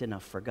perfect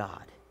enough for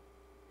God.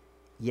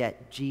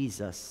 Yet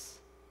Jesus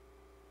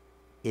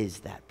is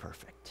that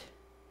perfect.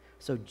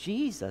 So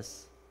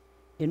Jesus,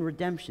 in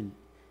redemption,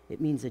 it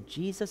means that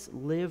Jesus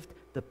lived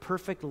the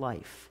perfect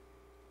life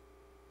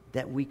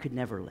that we could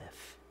never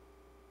live.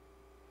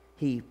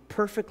 He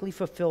perfectly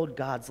fulfilled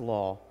God's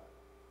law,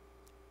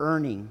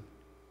 earning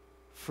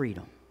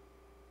freedom.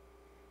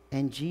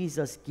 And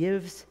Jesus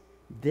gives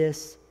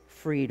this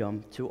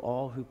freedom to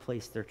all who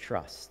place their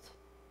trust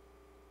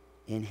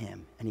in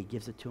him, and he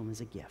gives it to them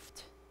as a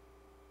gift.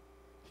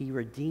 He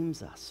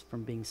redeems us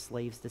from being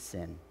slaves to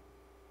sin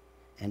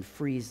and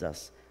frees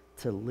us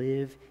to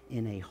live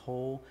in a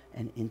whole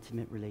and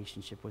intimate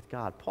relationship with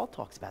God. Paul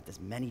talks about this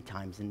many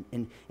times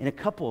in a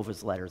couple of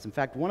his letters. In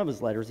fact, one of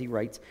his letters he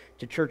writes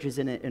to churches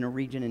in a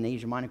region in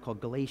Asia Minor called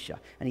Galatia.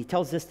 And he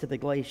tells this to the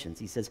Galatians.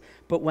 He says,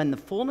 "But when the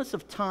fullness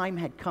of time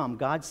had come,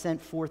 God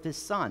sent forth his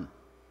Son,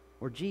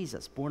 or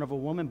Jesus, born of a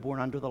woman, born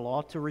under the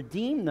law, to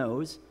redeem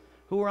those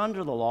who were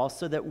under the law,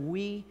 so that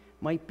we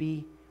might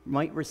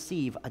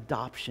receive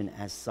adoption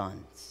as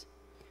sons."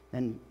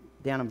 Then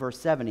down in verse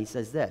 7, he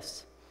says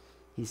this.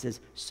 He says,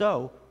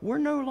 "So we're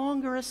no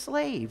longer a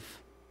slave,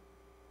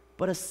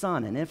 but a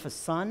son. And if a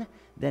son,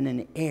 then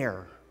an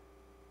heir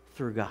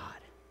through God."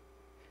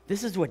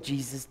 This is what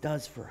Jesus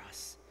does for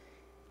us.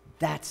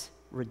 That's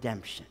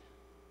redemption.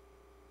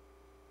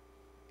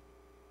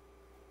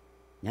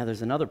 Now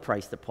there's another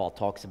price that Paul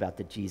talks about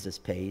that Jesus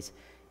pays,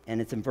 and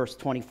it's in verse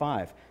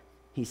 25.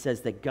 He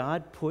says that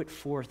God put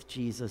forth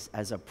Jesus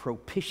as a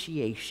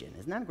propitiation.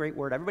 Isn't that a great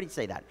word? Everybody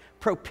say that.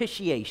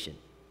 Propitiation.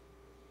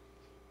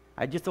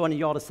 I just wanted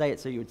you all to say it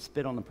so you would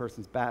spit on the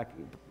person's back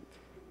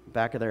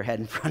of their head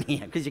in front of you,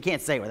 because you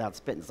can't say it without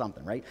spitting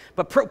something, right?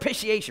 But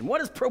propitiation.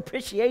 What is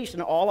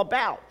propitiation all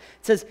about?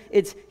 It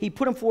says he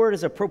put him forward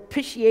as a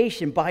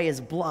propitiation by his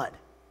blood.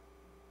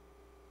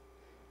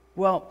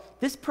 Well,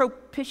 this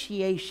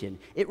propitiation,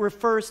 it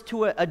refers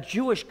to a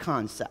Jewish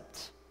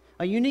concept,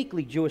 a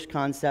uniquely Jewish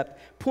concept,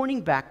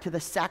 pointing back to the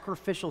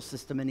sacrificial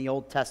system in the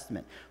Old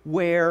Testament,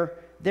 where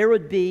there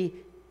would be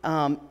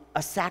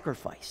a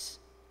sacrifice,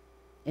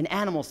 an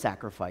animal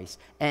sacrifice,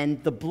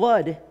 and the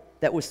blood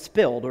that was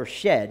spilled or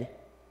shed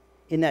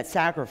in that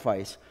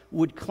sacrifice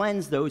would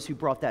cleanse those who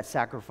brought that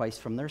sacrifice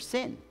from their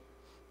sin,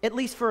 at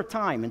least for a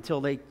time,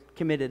 until they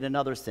committed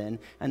another sin,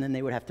 and then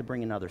they would have to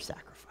bring another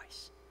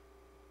sacrifice.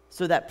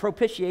 So that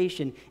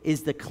propitiation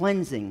is the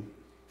cleansing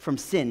from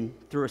sin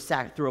through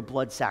a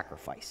blood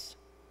sacrifice.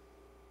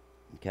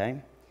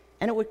 Okay?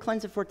 And it would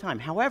cleanse it for a time.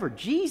 However,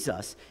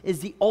 Jesus is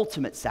the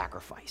ultimate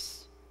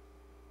sacrifice.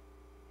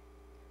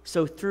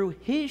 So through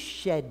his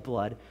shed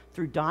blood,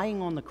 through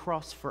dying on the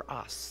cross for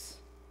us,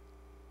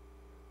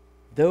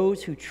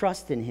 those who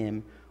trust in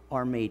him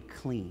are made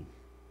clean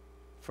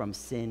from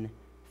sin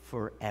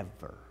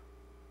forever.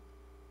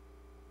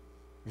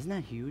 Isn't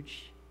that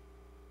huge?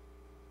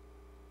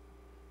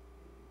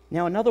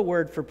 Now, another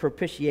word for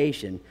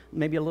propitiation,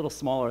 maybe a little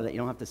smaller that you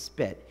don't have to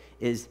spit,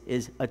 is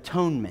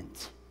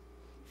atonement.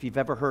 If you've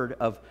ever heard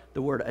of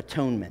the word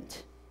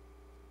atonement.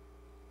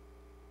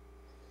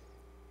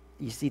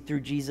 You see,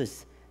 through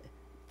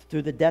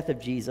the death of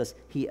Jesus,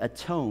 he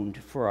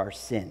atoned for our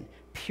sin,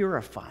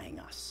 purifying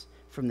us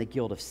from the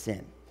guilt of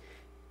sin.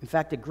 In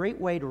fact, a great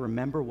way to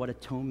remember what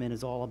atonement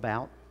is all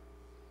about,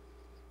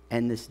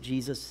 and this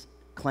Jesus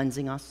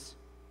cleansing us,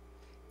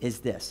 is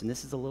this. And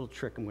this is a little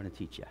trick I'm going to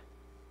teach you.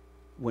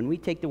 When we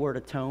take the word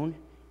atone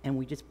and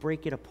we just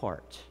break it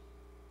apart.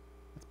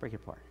 Let's break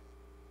it apart.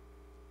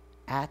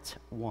 At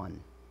one.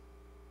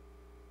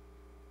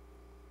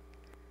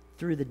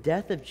 Through the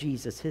death of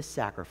Jesus, his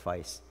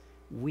sacrifice,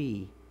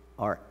 we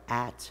are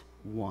at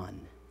one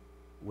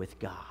with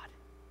God.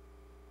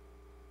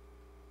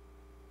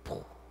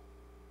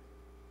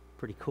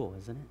 Pretty cool,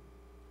 isn't it?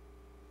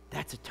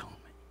 That's atonement.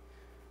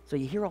 So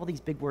you hear all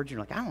these big words, you're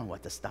like, I don't know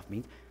what this stuff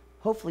means.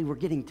 Hopefully we're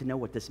getting to know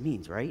what this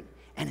means, right?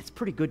 And it's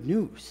pretty good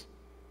news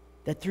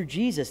that through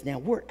Jesus now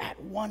we're at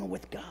one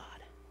with God.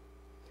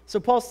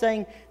 So Paul's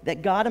saying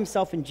that God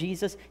himself in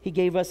Jesus, he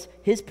gave us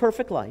his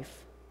perfect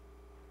life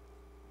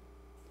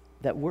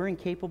that we're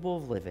incapable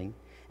of living,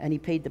 and he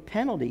paid the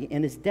penalty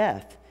in his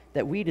death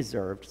that we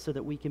deserved so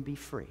that we can be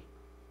free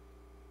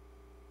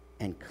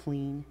and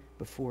clean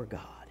before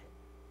God.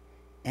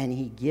 And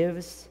he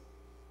gives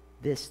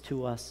this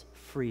to us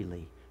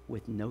freely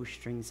with no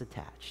strings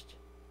attached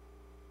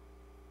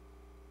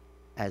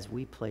as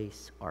we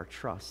place our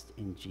trust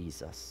in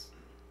Jesus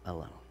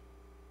alone.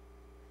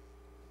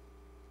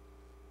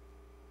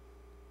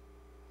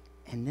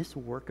 And this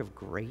work of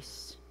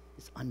grace,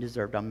 this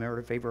undeserved,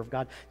 unmerited favor of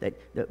God, that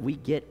we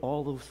get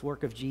all this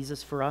work of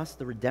Jesus for us,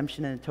 the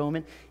redemption and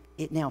atonement,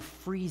 it now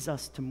frees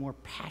us to more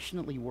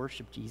passionately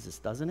worship Jesus,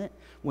 doesn't it?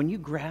 When you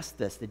grasp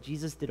this, that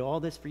Jesus did all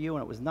this for you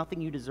and it was nothing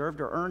you deserved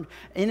or earned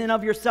in and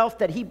of yourself,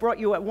 that he brought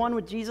you at one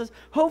with Jesus,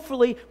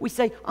 hopefully we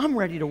say, I'm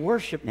ready to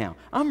worship now.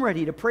 I'm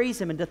ready to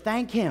praise him and to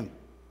thank him.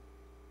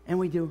 And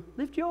we do,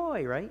 live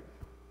joy, right?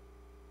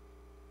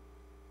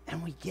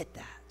 And we get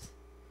that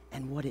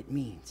and what it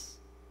means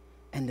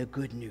and the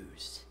good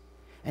news.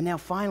 And now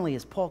finally,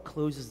 as Paul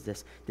closes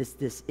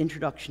this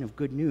introduction of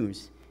good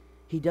news,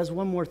 he does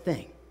one more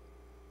thing.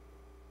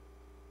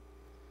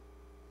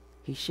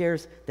 He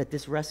shares that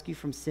this rescue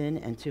from sin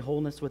and to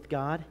wholeness with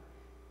God,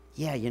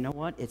 yeah, you know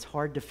what? It's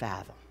hard to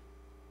fathom.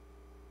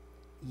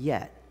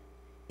 Yet,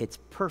 it's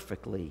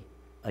perfectly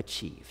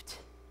achieved.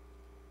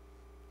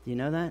 Do you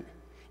know that?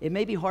 It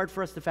may be hard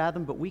for us to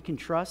fathom, but we can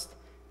trust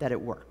that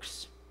it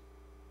works.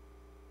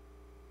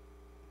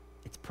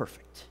 It's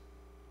perfect.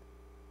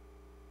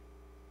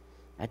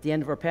 At the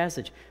end of our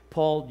passage,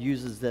 Paul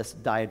uses this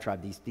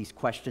diatribe, these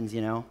questions,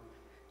 you know.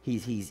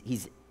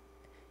 He's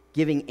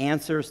giving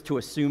answers to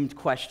assumed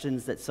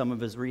questions that some of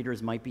his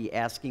readers might be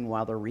asking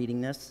while they're reading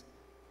this,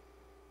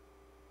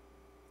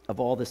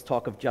 of all this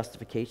talk of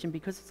justification,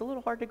 because it's a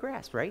little hard to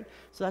grasp, right?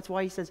 So that's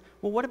why he says,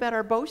 well, what about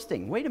our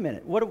boasting? Wait a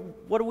minute, what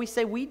do we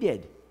say we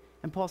did?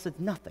 And Paul said,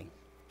 nothing.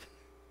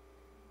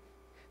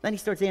 Then he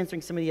starts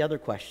answering some of the other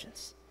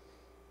questions.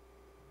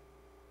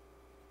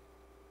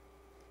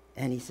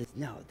 And he says,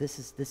 no, this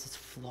is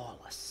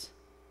flawless.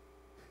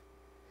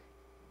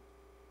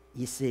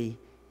 You see,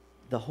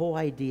 the whole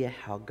idea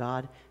how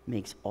God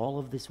makes all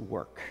of this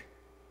work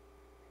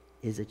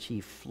is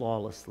achieved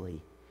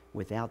flawlessly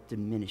without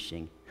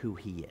diminishing who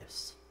he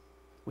is,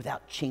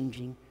 without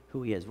changing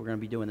who he is. We're going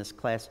to be doing this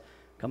class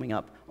coming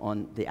up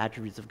on the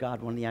attributes of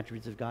God. One of the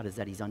attributes of God is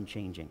that he's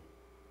unchanging.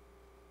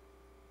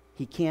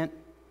 He can't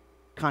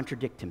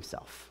contradict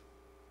himself.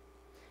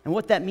 And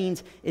what that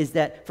means is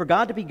that for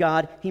God to be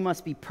God, he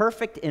must be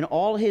perfect in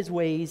all his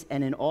ways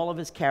and in all of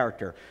his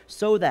character,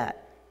 so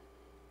that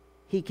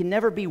he can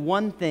never be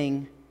one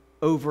thing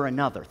over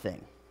another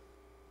thing.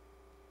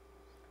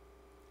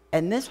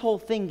 And this whole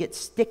thing gets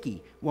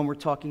sticky when we're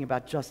talking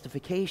about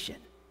justification.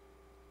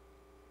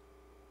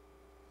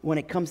 When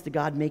it comes to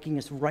God making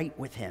us right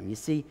with him, you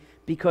see,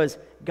 because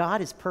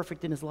God is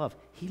perfect in his love.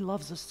 He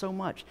loves us so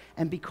much.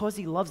 And because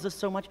he loves us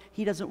so much,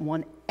 he doesn't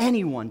want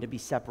anyone to be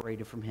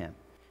separated from him.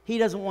 He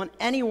doesn't want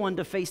anyone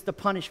to face the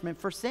punishment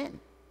for sin.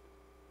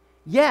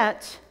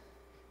 Yet,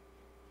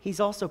 he's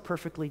also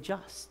perfectly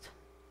just.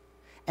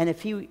 And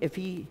if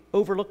he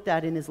overlooked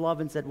that in his love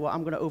and said, well,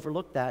 I'm going to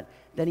overlook that,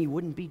 then he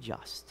wouldn't be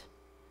just.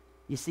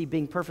 You see,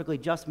 being perfectly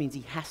just means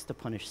he has to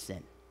punish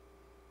sin.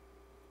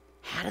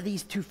 How do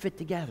these two fit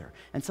together?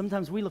 And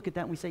sometimes we look at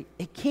that and we say,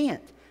 it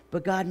can't,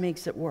 but God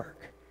makes it work.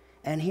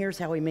 And here's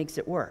how he makes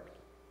it work.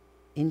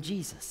 In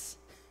Jesus.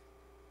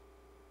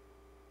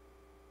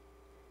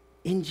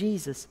 In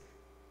Jesus,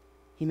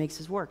 he makes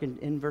his work.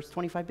 In verse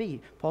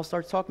 25b, Paul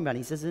starts talking about it.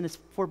 He says in his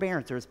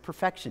forbearance or his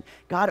perfection,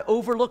 God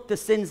overlooked the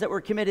sins that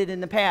were committed in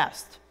the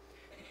past.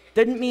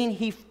 Didn't mean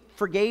he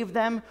forgave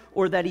them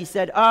or that he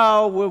said,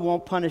 oh, we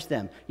won't punish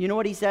them. You know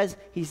what he says?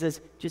 He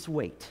says, just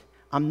wait.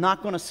 I'm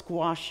not going to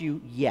squash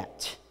you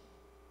yet.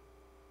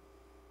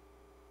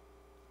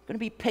 I'm going to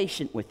be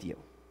patient with you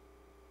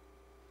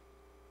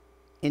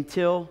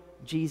until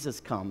Jesus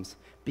comes,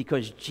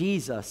 because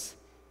Jesus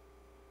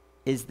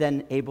is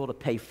then able to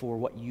pay for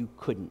what you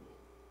couldn't.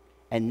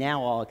 And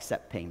now I'll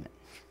accept payment.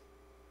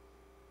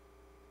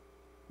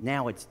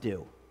 Now it's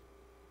due.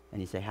 And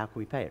you say, how can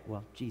we pay it?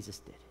 Well, Jesus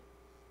did.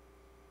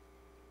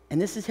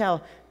 And this is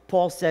how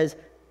Paul says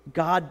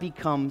God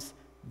becomes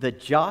the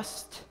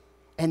just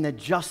and the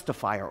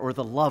justifier, or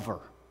the lover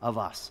of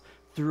us,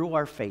 through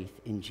our faith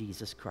in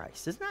Jesus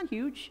Christ. Isn't that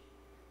huge?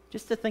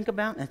 Just to think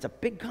about. That's a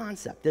big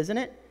concept, isn't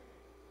it?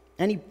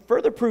 And he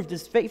further proved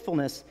his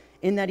faithfulness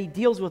in that he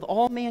deals with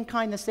all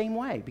mankind the same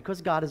way.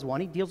 Because God is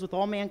one, he deals with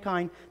all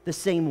mankind the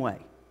same way.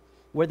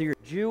 Whether you're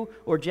Jew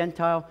or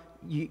Gentile,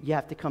 you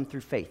have to come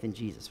through faith in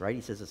Jesus, right?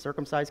 He says the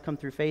circumcised come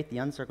through faith, the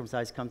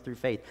uncircumcised come through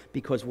faith,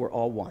 because we're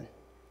all one.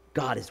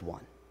 God is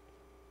one.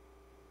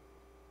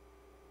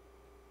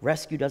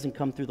 Rescue doesn't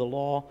come through the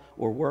law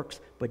or works,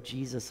 but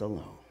Jesus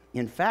alone.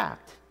 In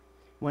fact,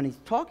 when he's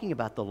talking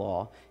about the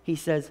law, he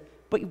says,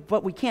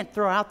 but we can't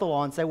throw out the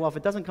law and say, well, if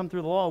it doesn't come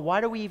through the law, why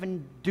do we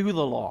even do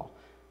the law?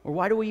 Or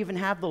why do we even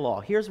have the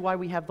law? Here's why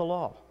we have the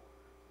law.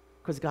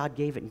 Because God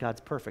gave it and God's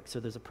perfect,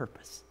 so there's a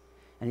purpose.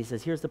 And he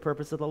says, here's the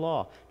purpose of the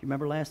law. Do you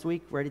remember last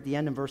week, right at the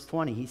end in verse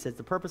 20, he says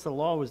the purpose of the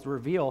law was to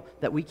reveal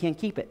that we can't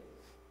keep it.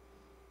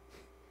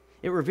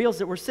 It reveals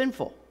that we're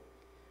sinful.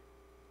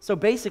 So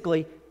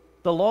basically,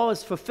 the law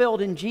is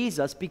fulfilled in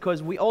Jesus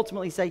because we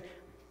ultimately say,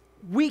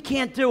 we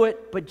can't do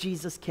it, but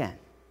Jesus can.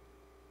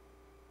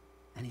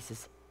 And he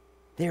says,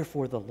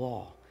 therefore the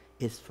law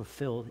is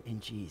fulfilled in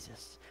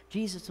Jesus.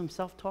 Jesus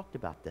himself talked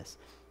about this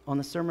on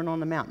the Sermon on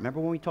the Mount. Remember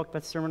when we talked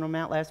about the Sermon on the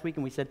Mount last week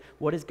and we said,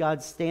 what is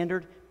God's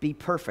standard? Be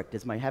perfect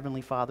as my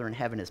heavenly Father in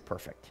heaven is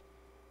perfect.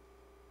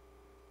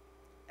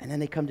 And then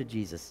they come to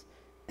Jesus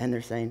and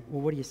they're saying,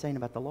 well, what are you saying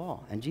about the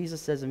law? And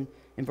Jesus says in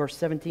verse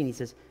 17, he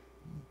says,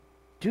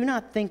 do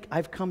not think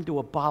I've come to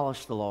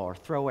abolish the law or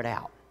throw it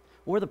out,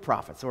 or the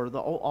prophets, or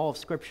all of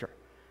Scripture.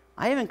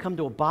 I haven't come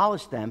to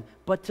abolish them,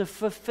 but to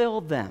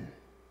fulfill them.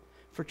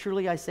 For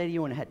truly I say to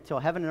you, until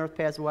heaven and earth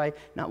pass away,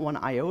 not one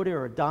iota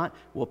or a dot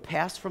will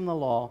pass from the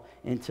law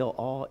until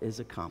all is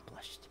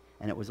accomplished.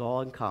 And it was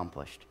all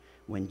accomplished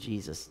when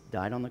Jesus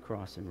died on the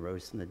cross and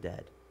rose from the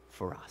dead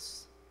for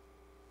us.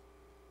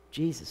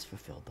 Jesus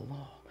fulfilled the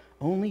law.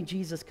 Only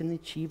Jesus can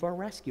achieve our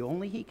rescue.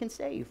 Only he can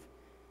save.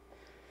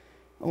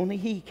 Only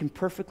he can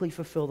perfectly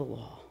fulfill the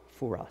law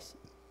for us.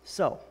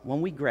 So,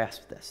 when we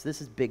grasp this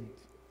is big,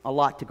 a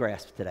lot to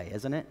grasp today,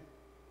 isn't it?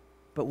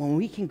 But when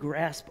we can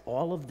grasp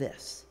all of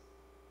this,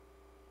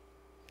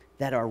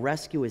 that our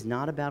rescue is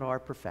not about our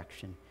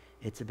perfection,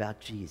 it's about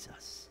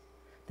Jesus,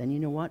 then you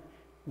know what?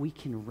 We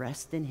can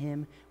rest in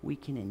him, we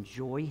can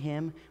enjoy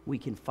him, we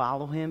can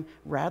follow him,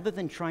 rather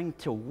than trying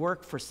to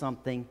work for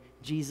something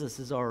Jesus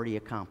has already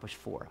accomplished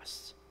for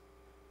us.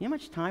 You know how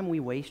much time we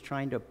waste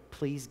trying to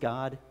please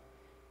God,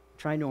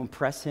 trying to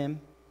impress him,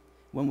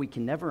 when we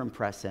can never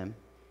impress him,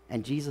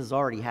 and Jesus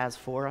already has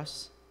for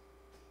us?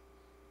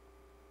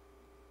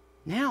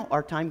 Now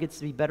our time gets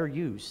to be better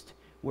used,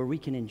 where we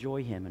can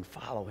enjoy him and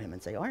follow him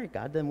and say, all right,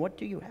 God, then what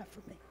do you have for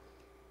me?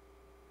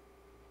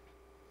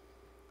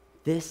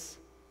 This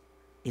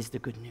is the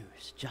good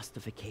news,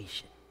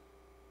 justification.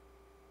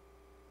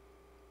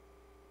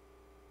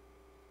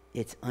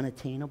 It's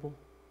unattainable,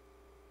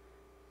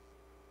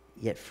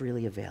 yet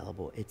freely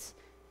available. It's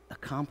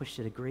accomplished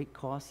at a great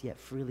cost, yet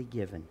freely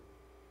given.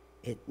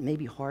 It may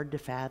be hard to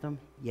fathom,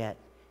 yet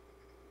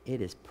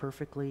it is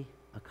perfectly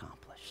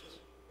accomplished.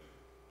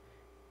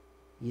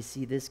 You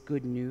see, this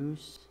good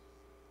news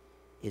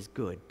is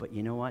good, but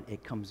you know what?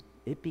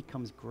 It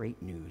becomes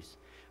great news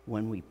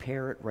when we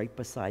pair it right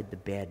beside the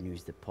bad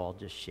news that Paul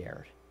just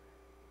shared.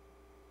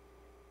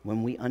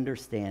 When we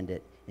understand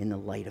it in the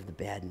light of the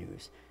bad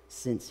news,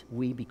 since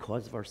we,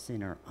 because of our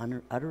sin, are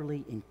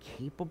utterly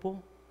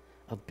incapable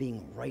of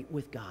being right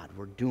with God.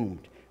 We're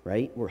doomed,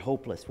 right? We're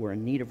hopeless. We're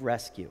in need of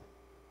rescue.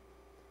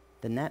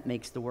 Then that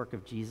makes the work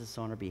of Jesus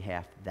on our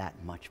behalf that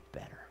much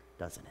better,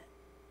 doesn't it?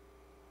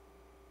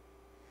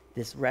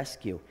 This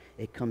rescue,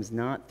 it comes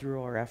not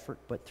through our effort,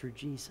 but through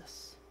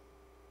Jesus,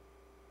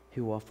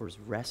 who offers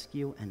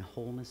rescue and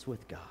wholeness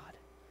with God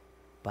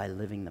by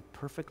living the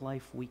perfect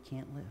life we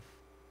can't live,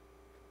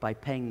 by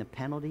paying the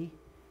penalty,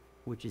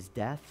 which is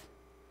death,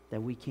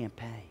 that we can't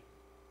pay.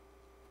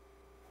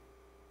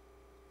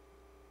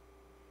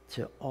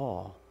 To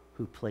all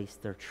who place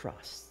their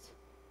trust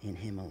in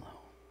him alone.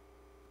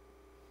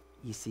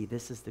 You see,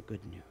 this is the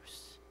good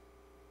news.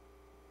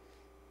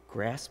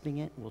 Grasping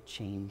it will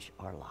change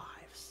our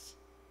lives.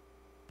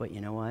 But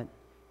you know what?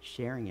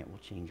 Sharing it will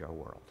change our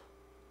world.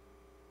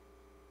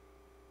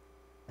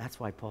 That's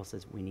why Paul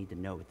says we need to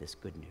know this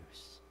good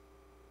news.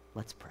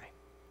 Let's pray.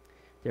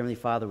 Dear Heavenly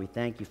Father, we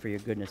thank you for your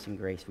goodness and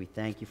grace. We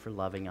thank you for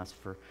loving us,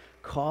 for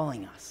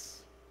calling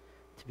us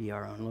to be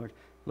our own, Lord.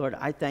 Lord,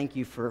 I thank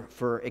you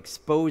for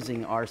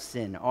exposing our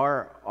sin,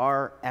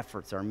 our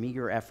efforts, our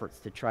meager efforts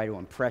to try to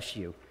impress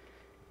you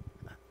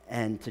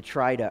and to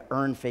try to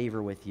earn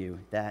favor with you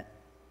that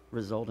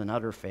result in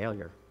utter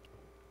failure.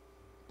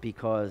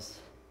 Because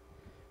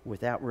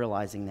without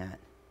realizing that,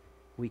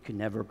 we could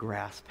never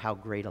grasp how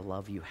great a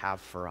love you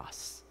have for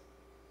us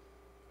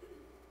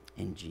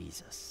in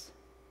Jesus.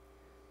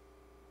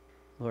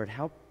 Lord,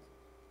 help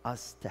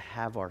us to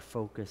have our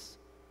focus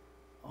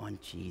on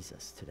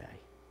Jesus today,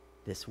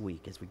 this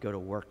week, as we go to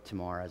work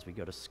tomorrow, as we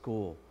go to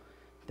school,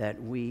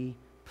 that we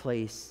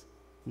place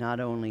not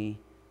only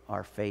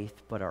our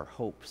faith, but our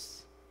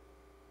hopes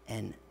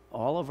and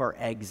all of our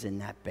eggs in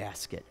that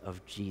basket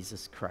of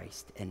Jesus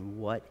Christ and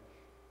what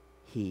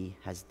he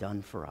has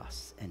done for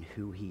us and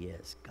who he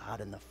is, God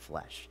in the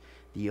flesh,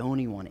 the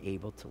only one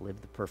able to live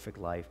the perfect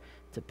life,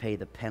 to pay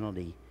the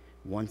penalty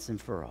once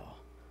and for all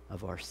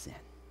of our sin.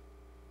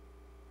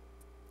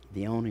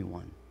 The only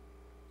one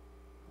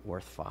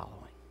worth following.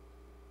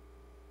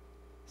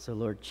 So,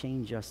 Lord,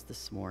 change us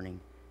this morning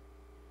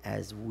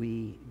as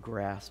we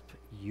grasp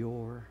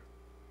your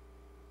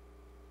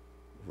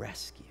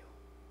rescue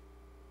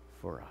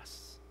for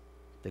us,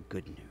 the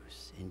good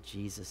news. In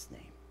Jesus'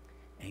 name,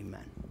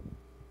 amen.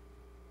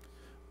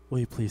 Will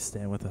you please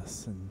stand with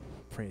us in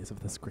praise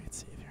of this great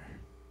Savior?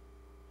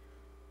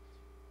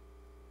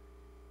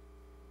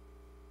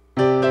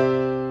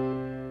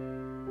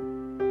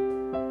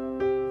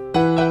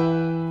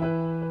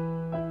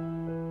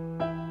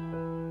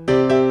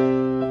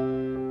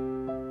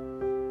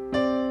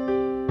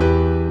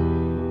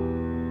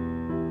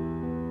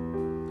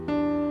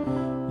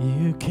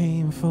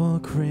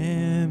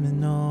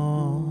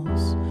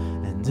 criminals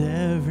and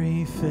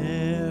every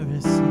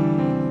Pharisee.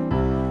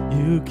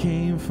 You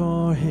came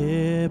for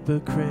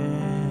hypocrites,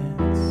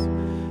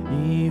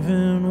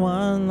 even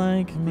one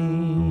like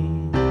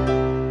me.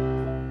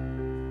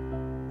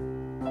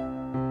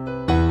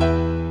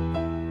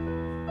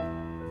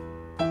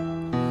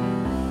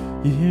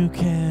 You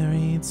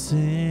carried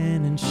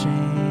sin and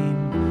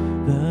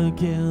shame, the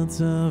guilt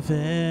of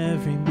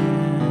every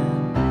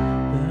man,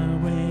 the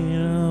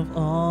weight of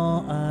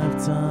all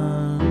I've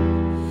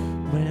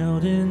done,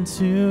 wailed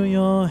into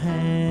your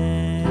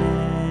hands.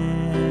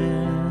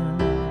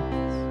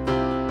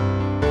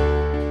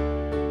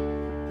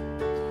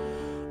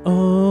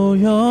 Oh,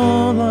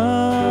 your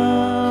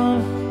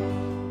love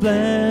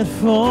bled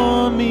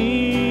for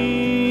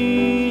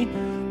me.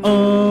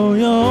 Oh,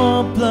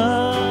 your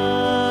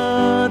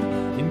blood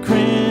in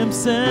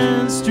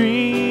crimson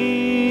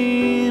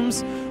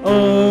streams.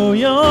 Oh,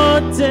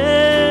 your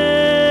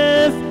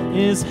death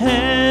is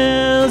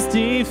hell's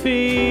defeat.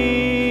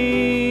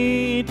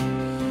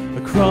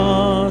 A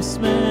cross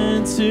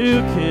meant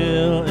to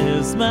kill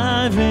is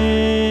my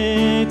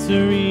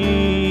victory.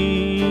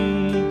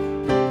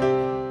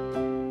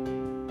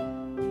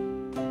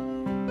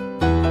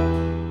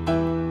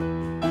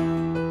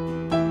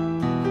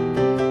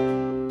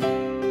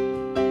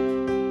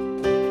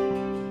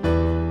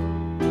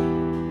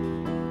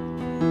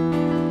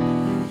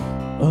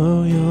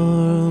 Oh,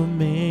 your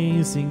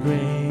amazing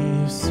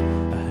grace,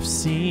 I've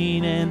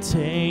seen and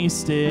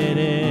tasted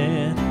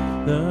it,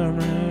 the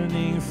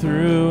running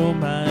through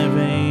my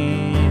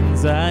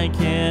veins. I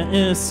can't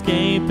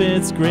escape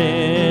its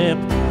grip.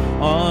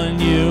 On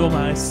you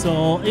my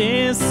soul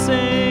is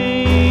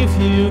safe.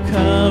 You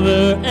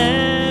cover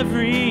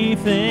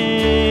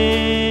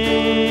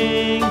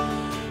everything.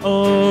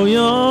 Oh,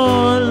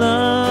 your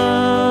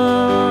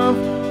love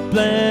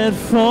bled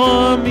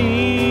for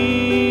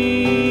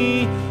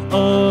me.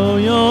 Oh,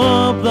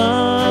 your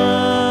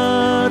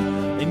blood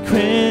in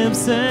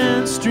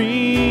crimson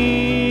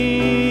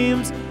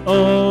streams.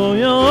 Oh,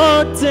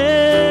 your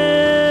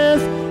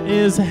death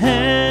is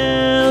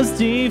hell's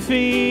defeat.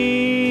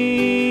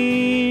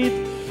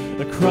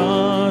 The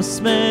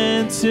cross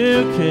meant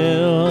to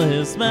kill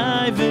is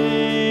my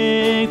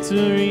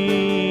victory.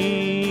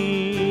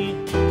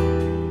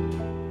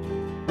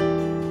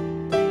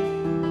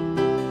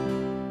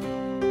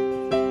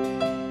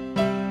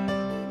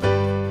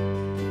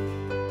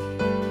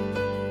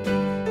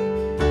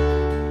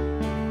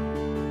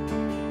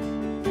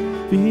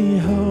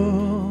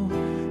 Behold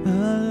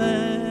the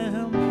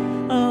Lamb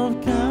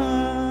of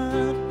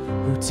God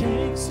who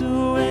takes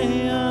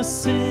away our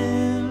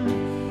sin,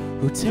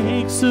 who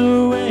takes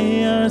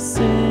away our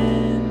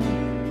sin.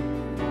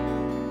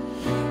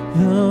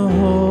 The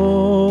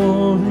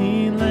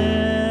Holy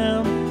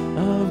Lamb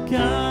of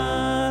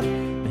God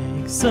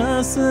makes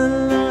us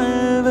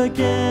alive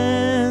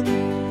again,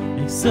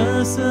 makes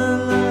us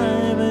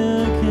alive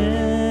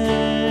again.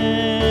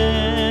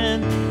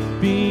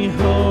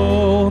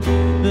 Behold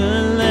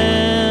the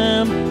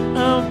Lamb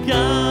of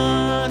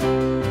God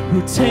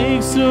who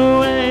takes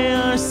away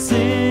our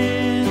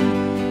sin,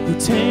 who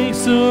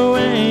takes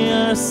away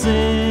our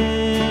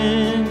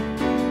sin.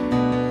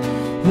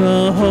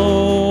 The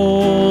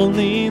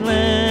Holy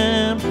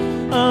Lamb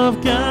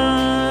of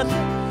God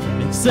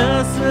makes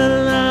us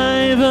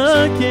alive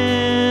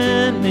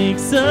again,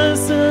 makes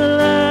us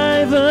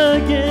alive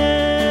again.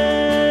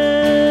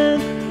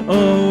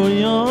 Oh,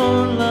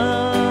 your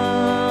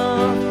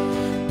love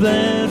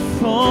bled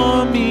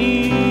for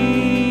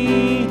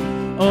me.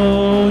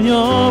 Oh,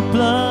 your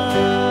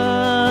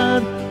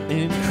blood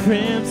in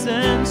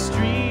crimson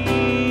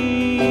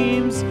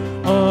streams.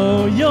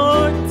 Oh,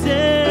 your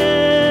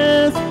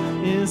death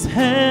is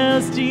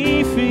hell's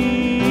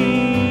defeat.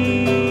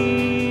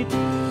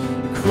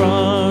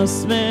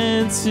 Cross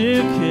meant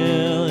to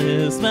kill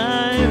is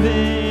my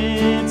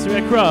victory.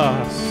 A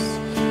cross.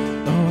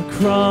 Oh, a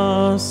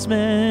cross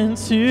meant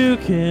to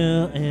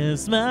kill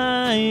is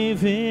my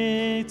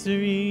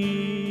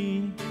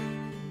victory.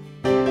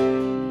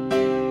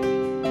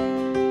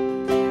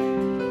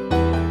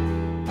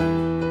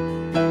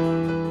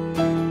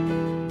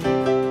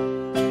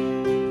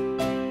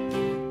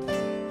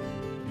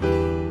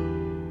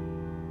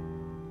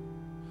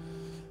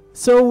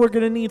 So we're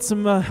going to need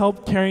some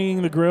help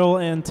carrying the grill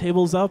and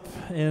tables up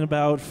in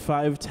about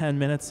 5-10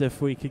 minutes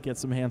if we could get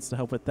some hands to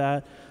help with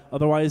that.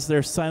 Otherwise,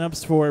 there's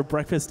sign-ups for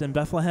breakfast in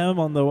Bethlehem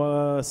on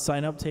the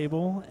sign-up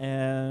table,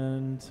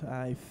 and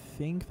I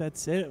think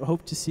that's it.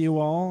 Hope to see you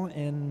all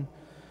in,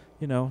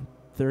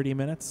 30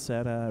 minutes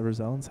at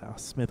Rosellen's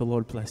house. May the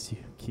Lord bless you,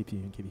 keep you,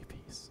 and give you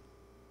peace.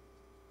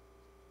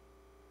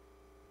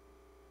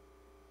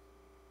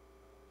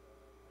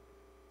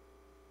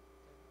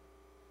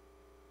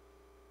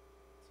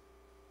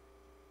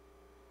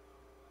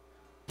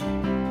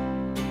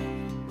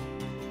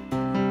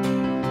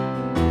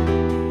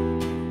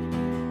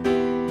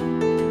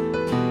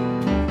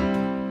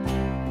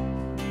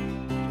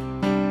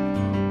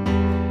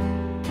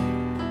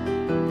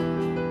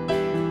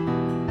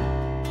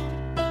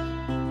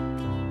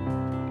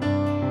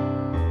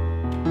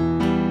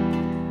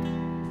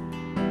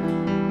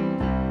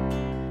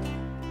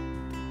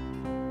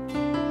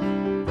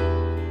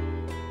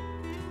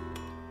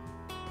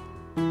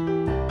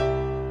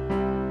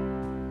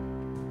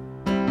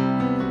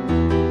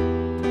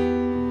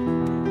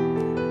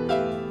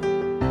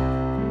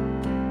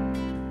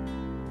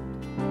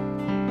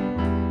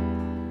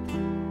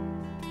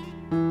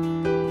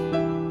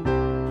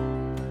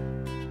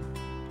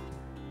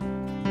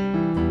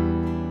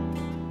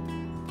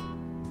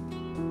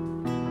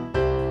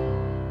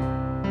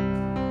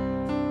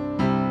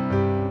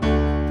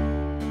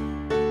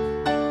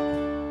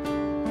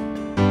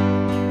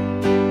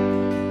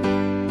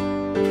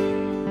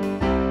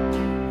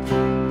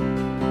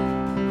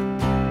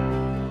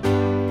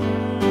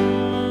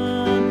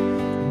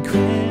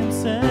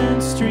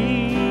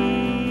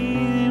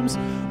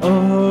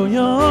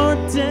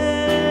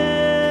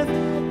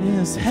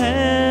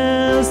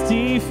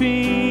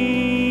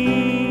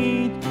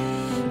 defeat.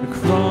 A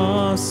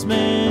cross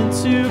meant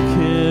to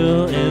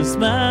kill is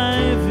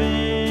my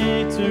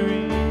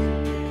victory.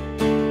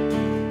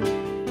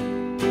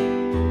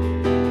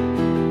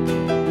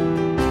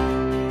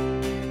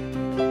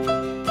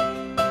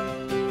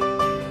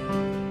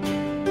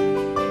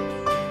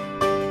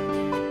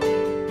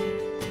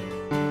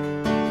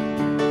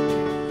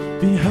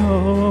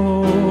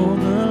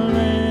 Behold